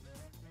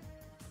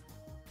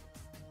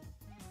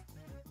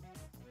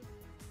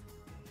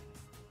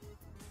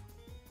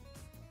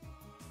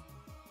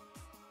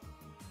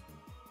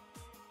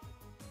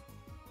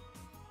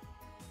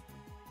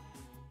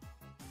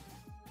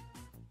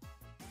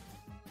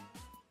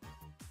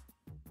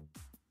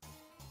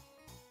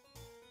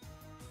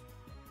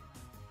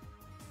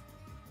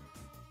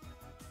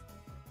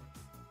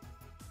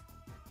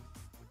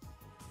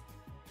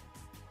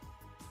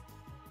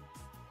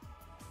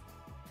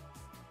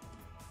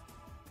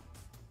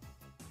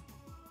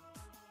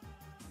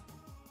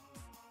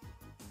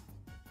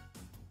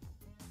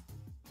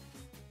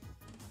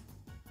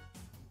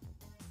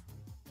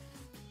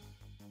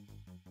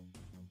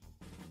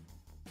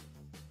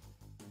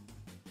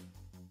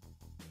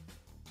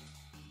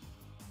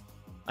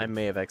 I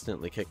may have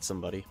accidentally kicked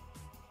somebody.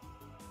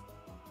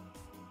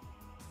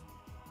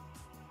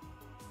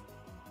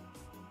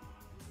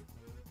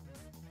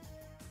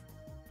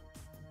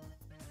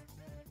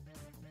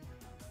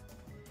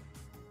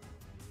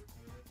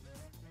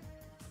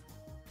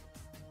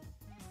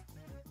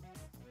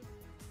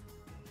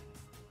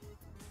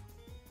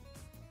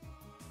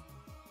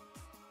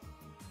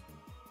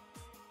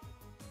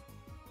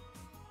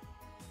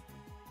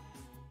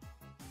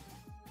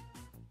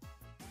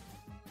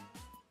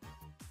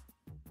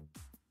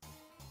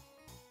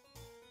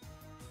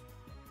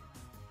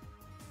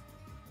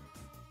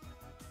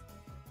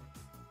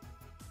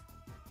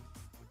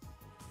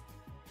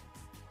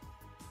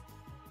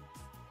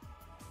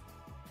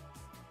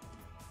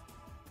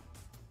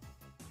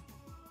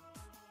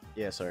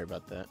 Yeah, sorry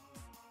about that.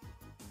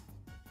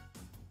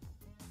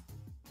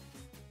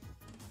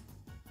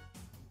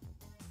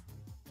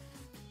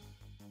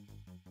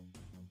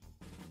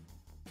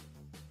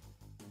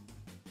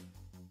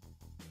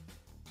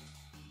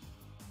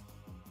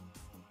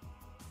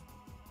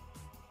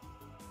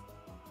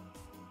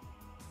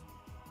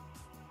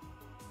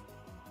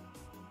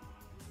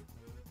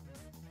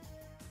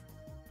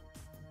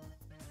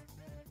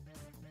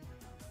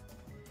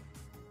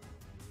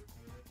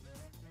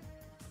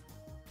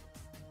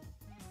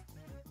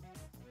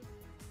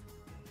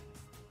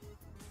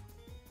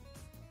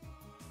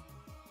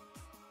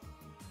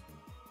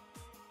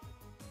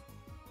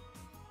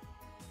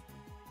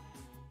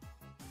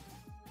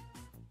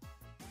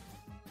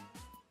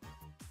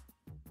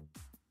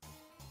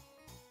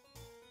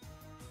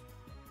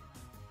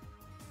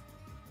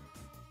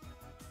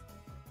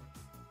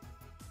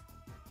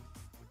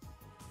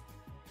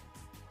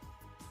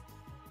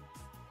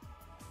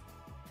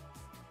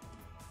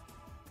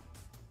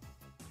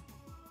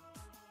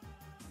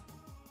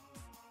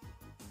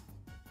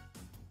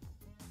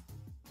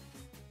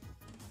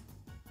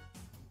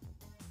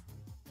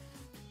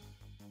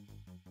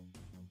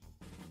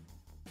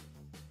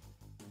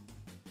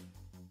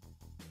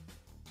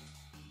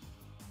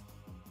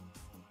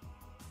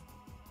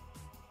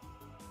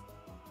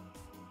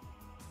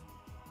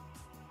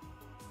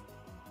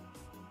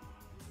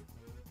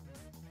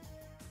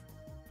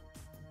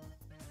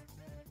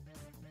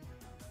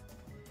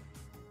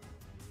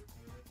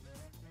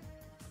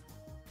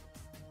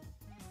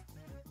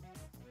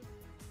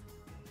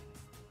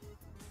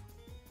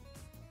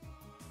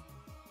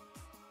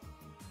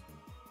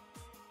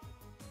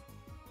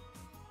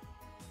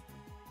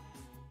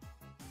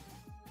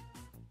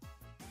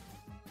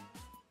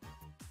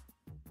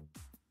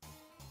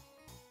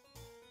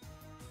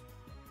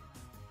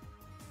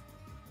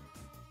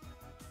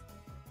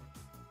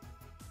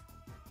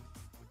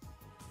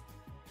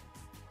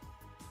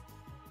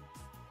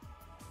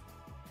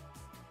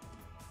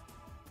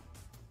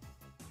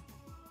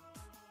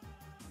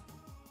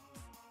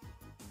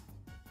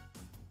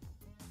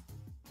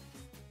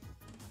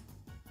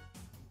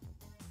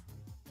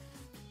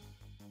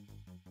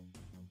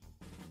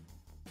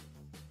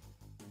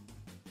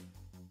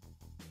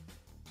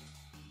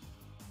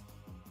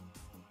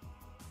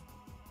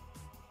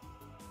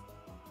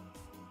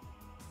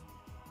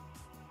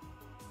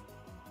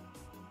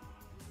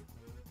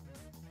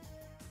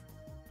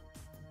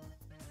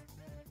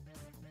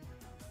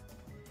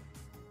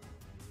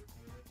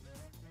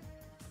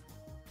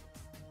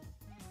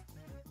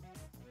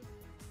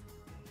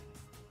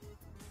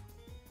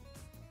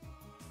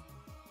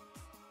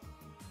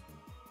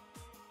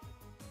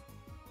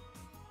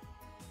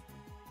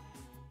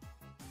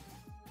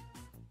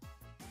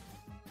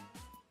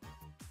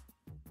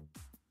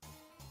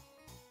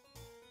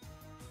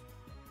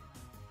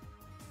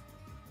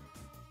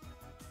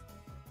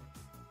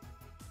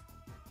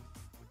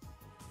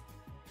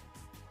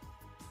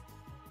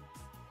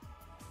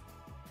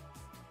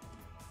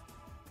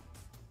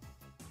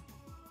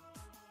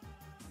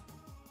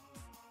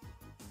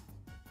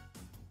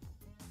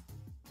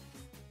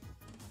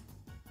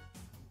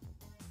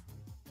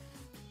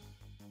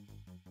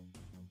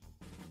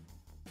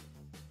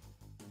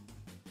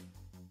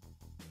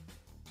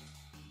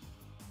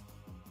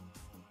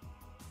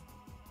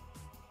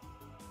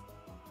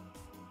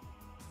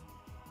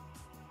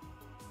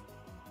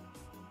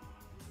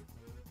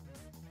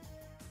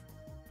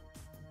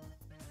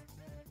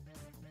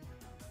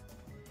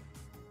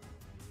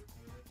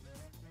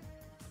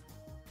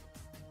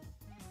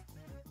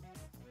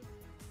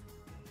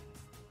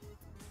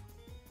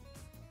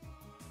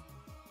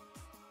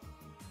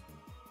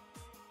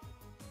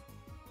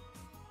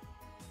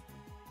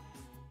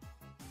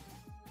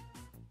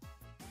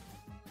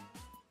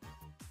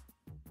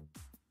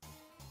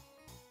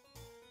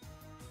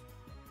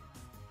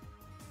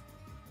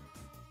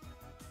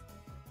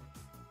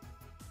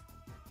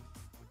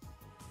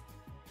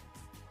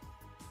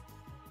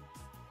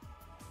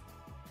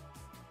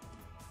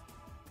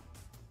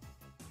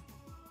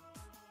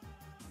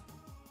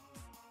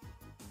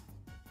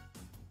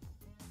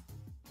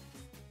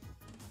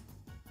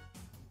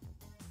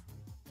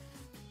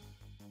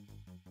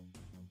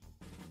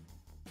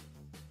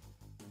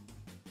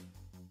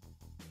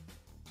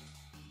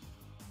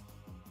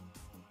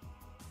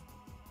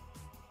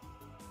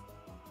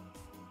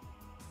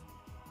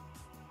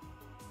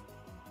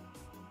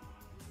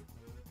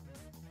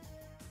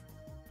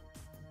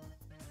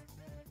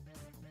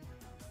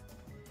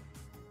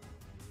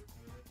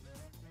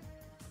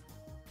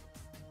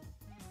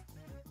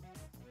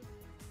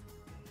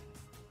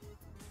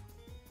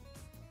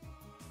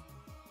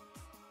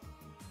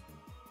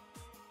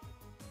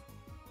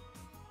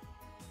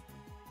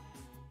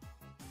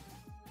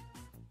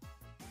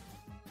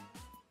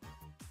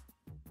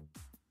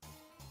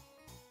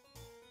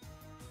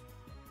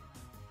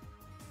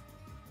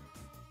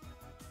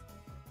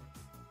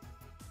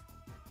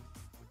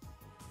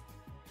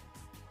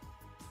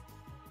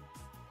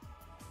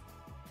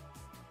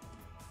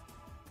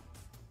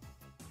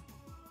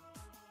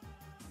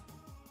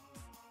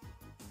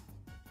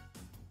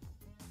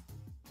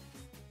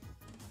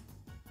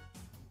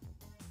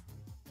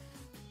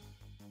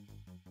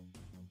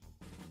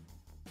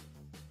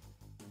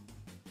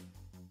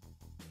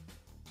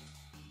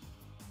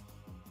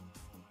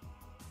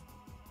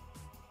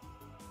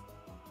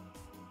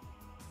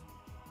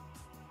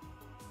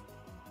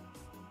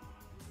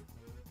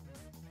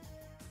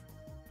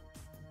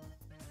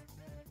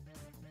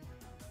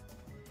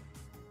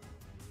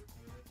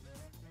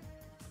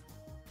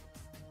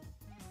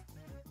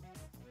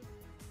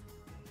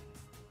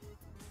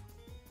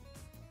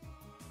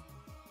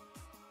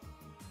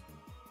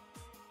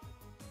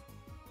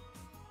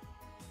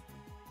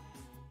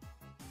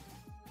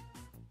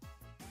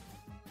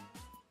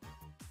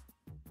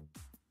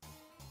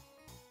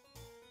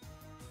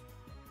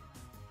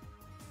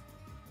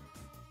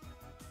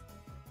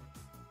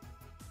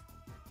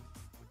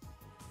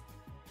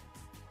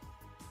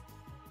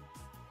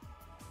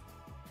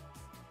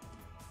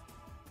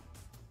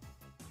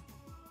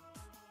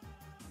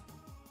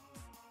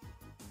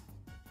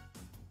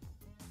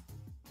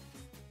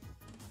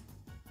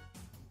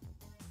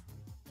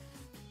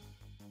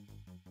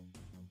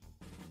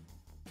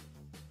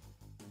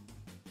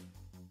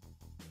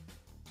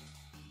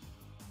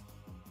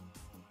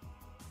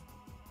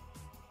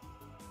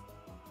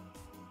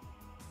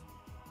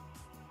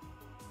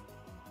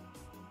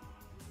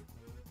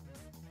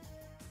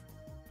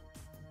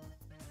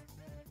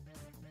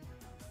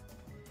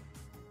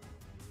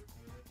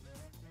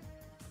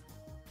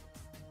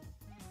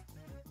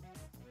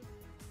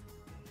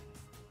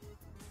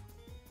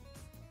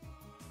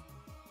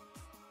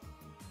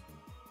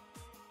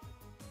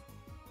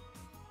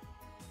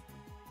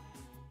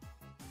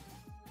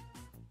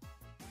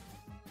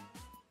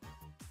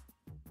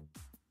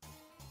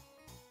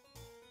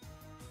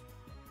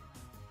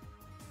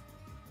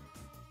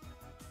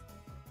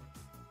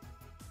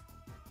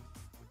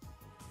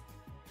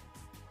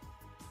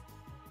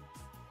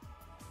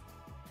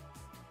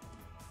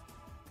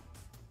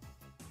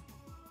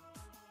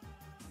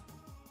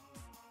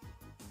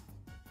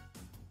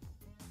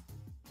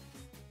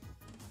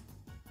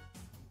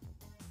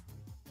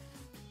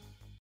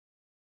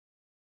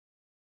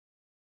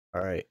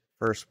 Alright,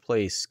 first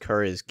place,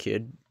 Kara's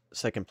Kid.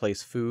 Second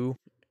place, Fu.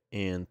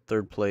 And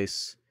third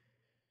place,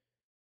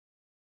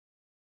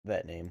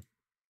 that name.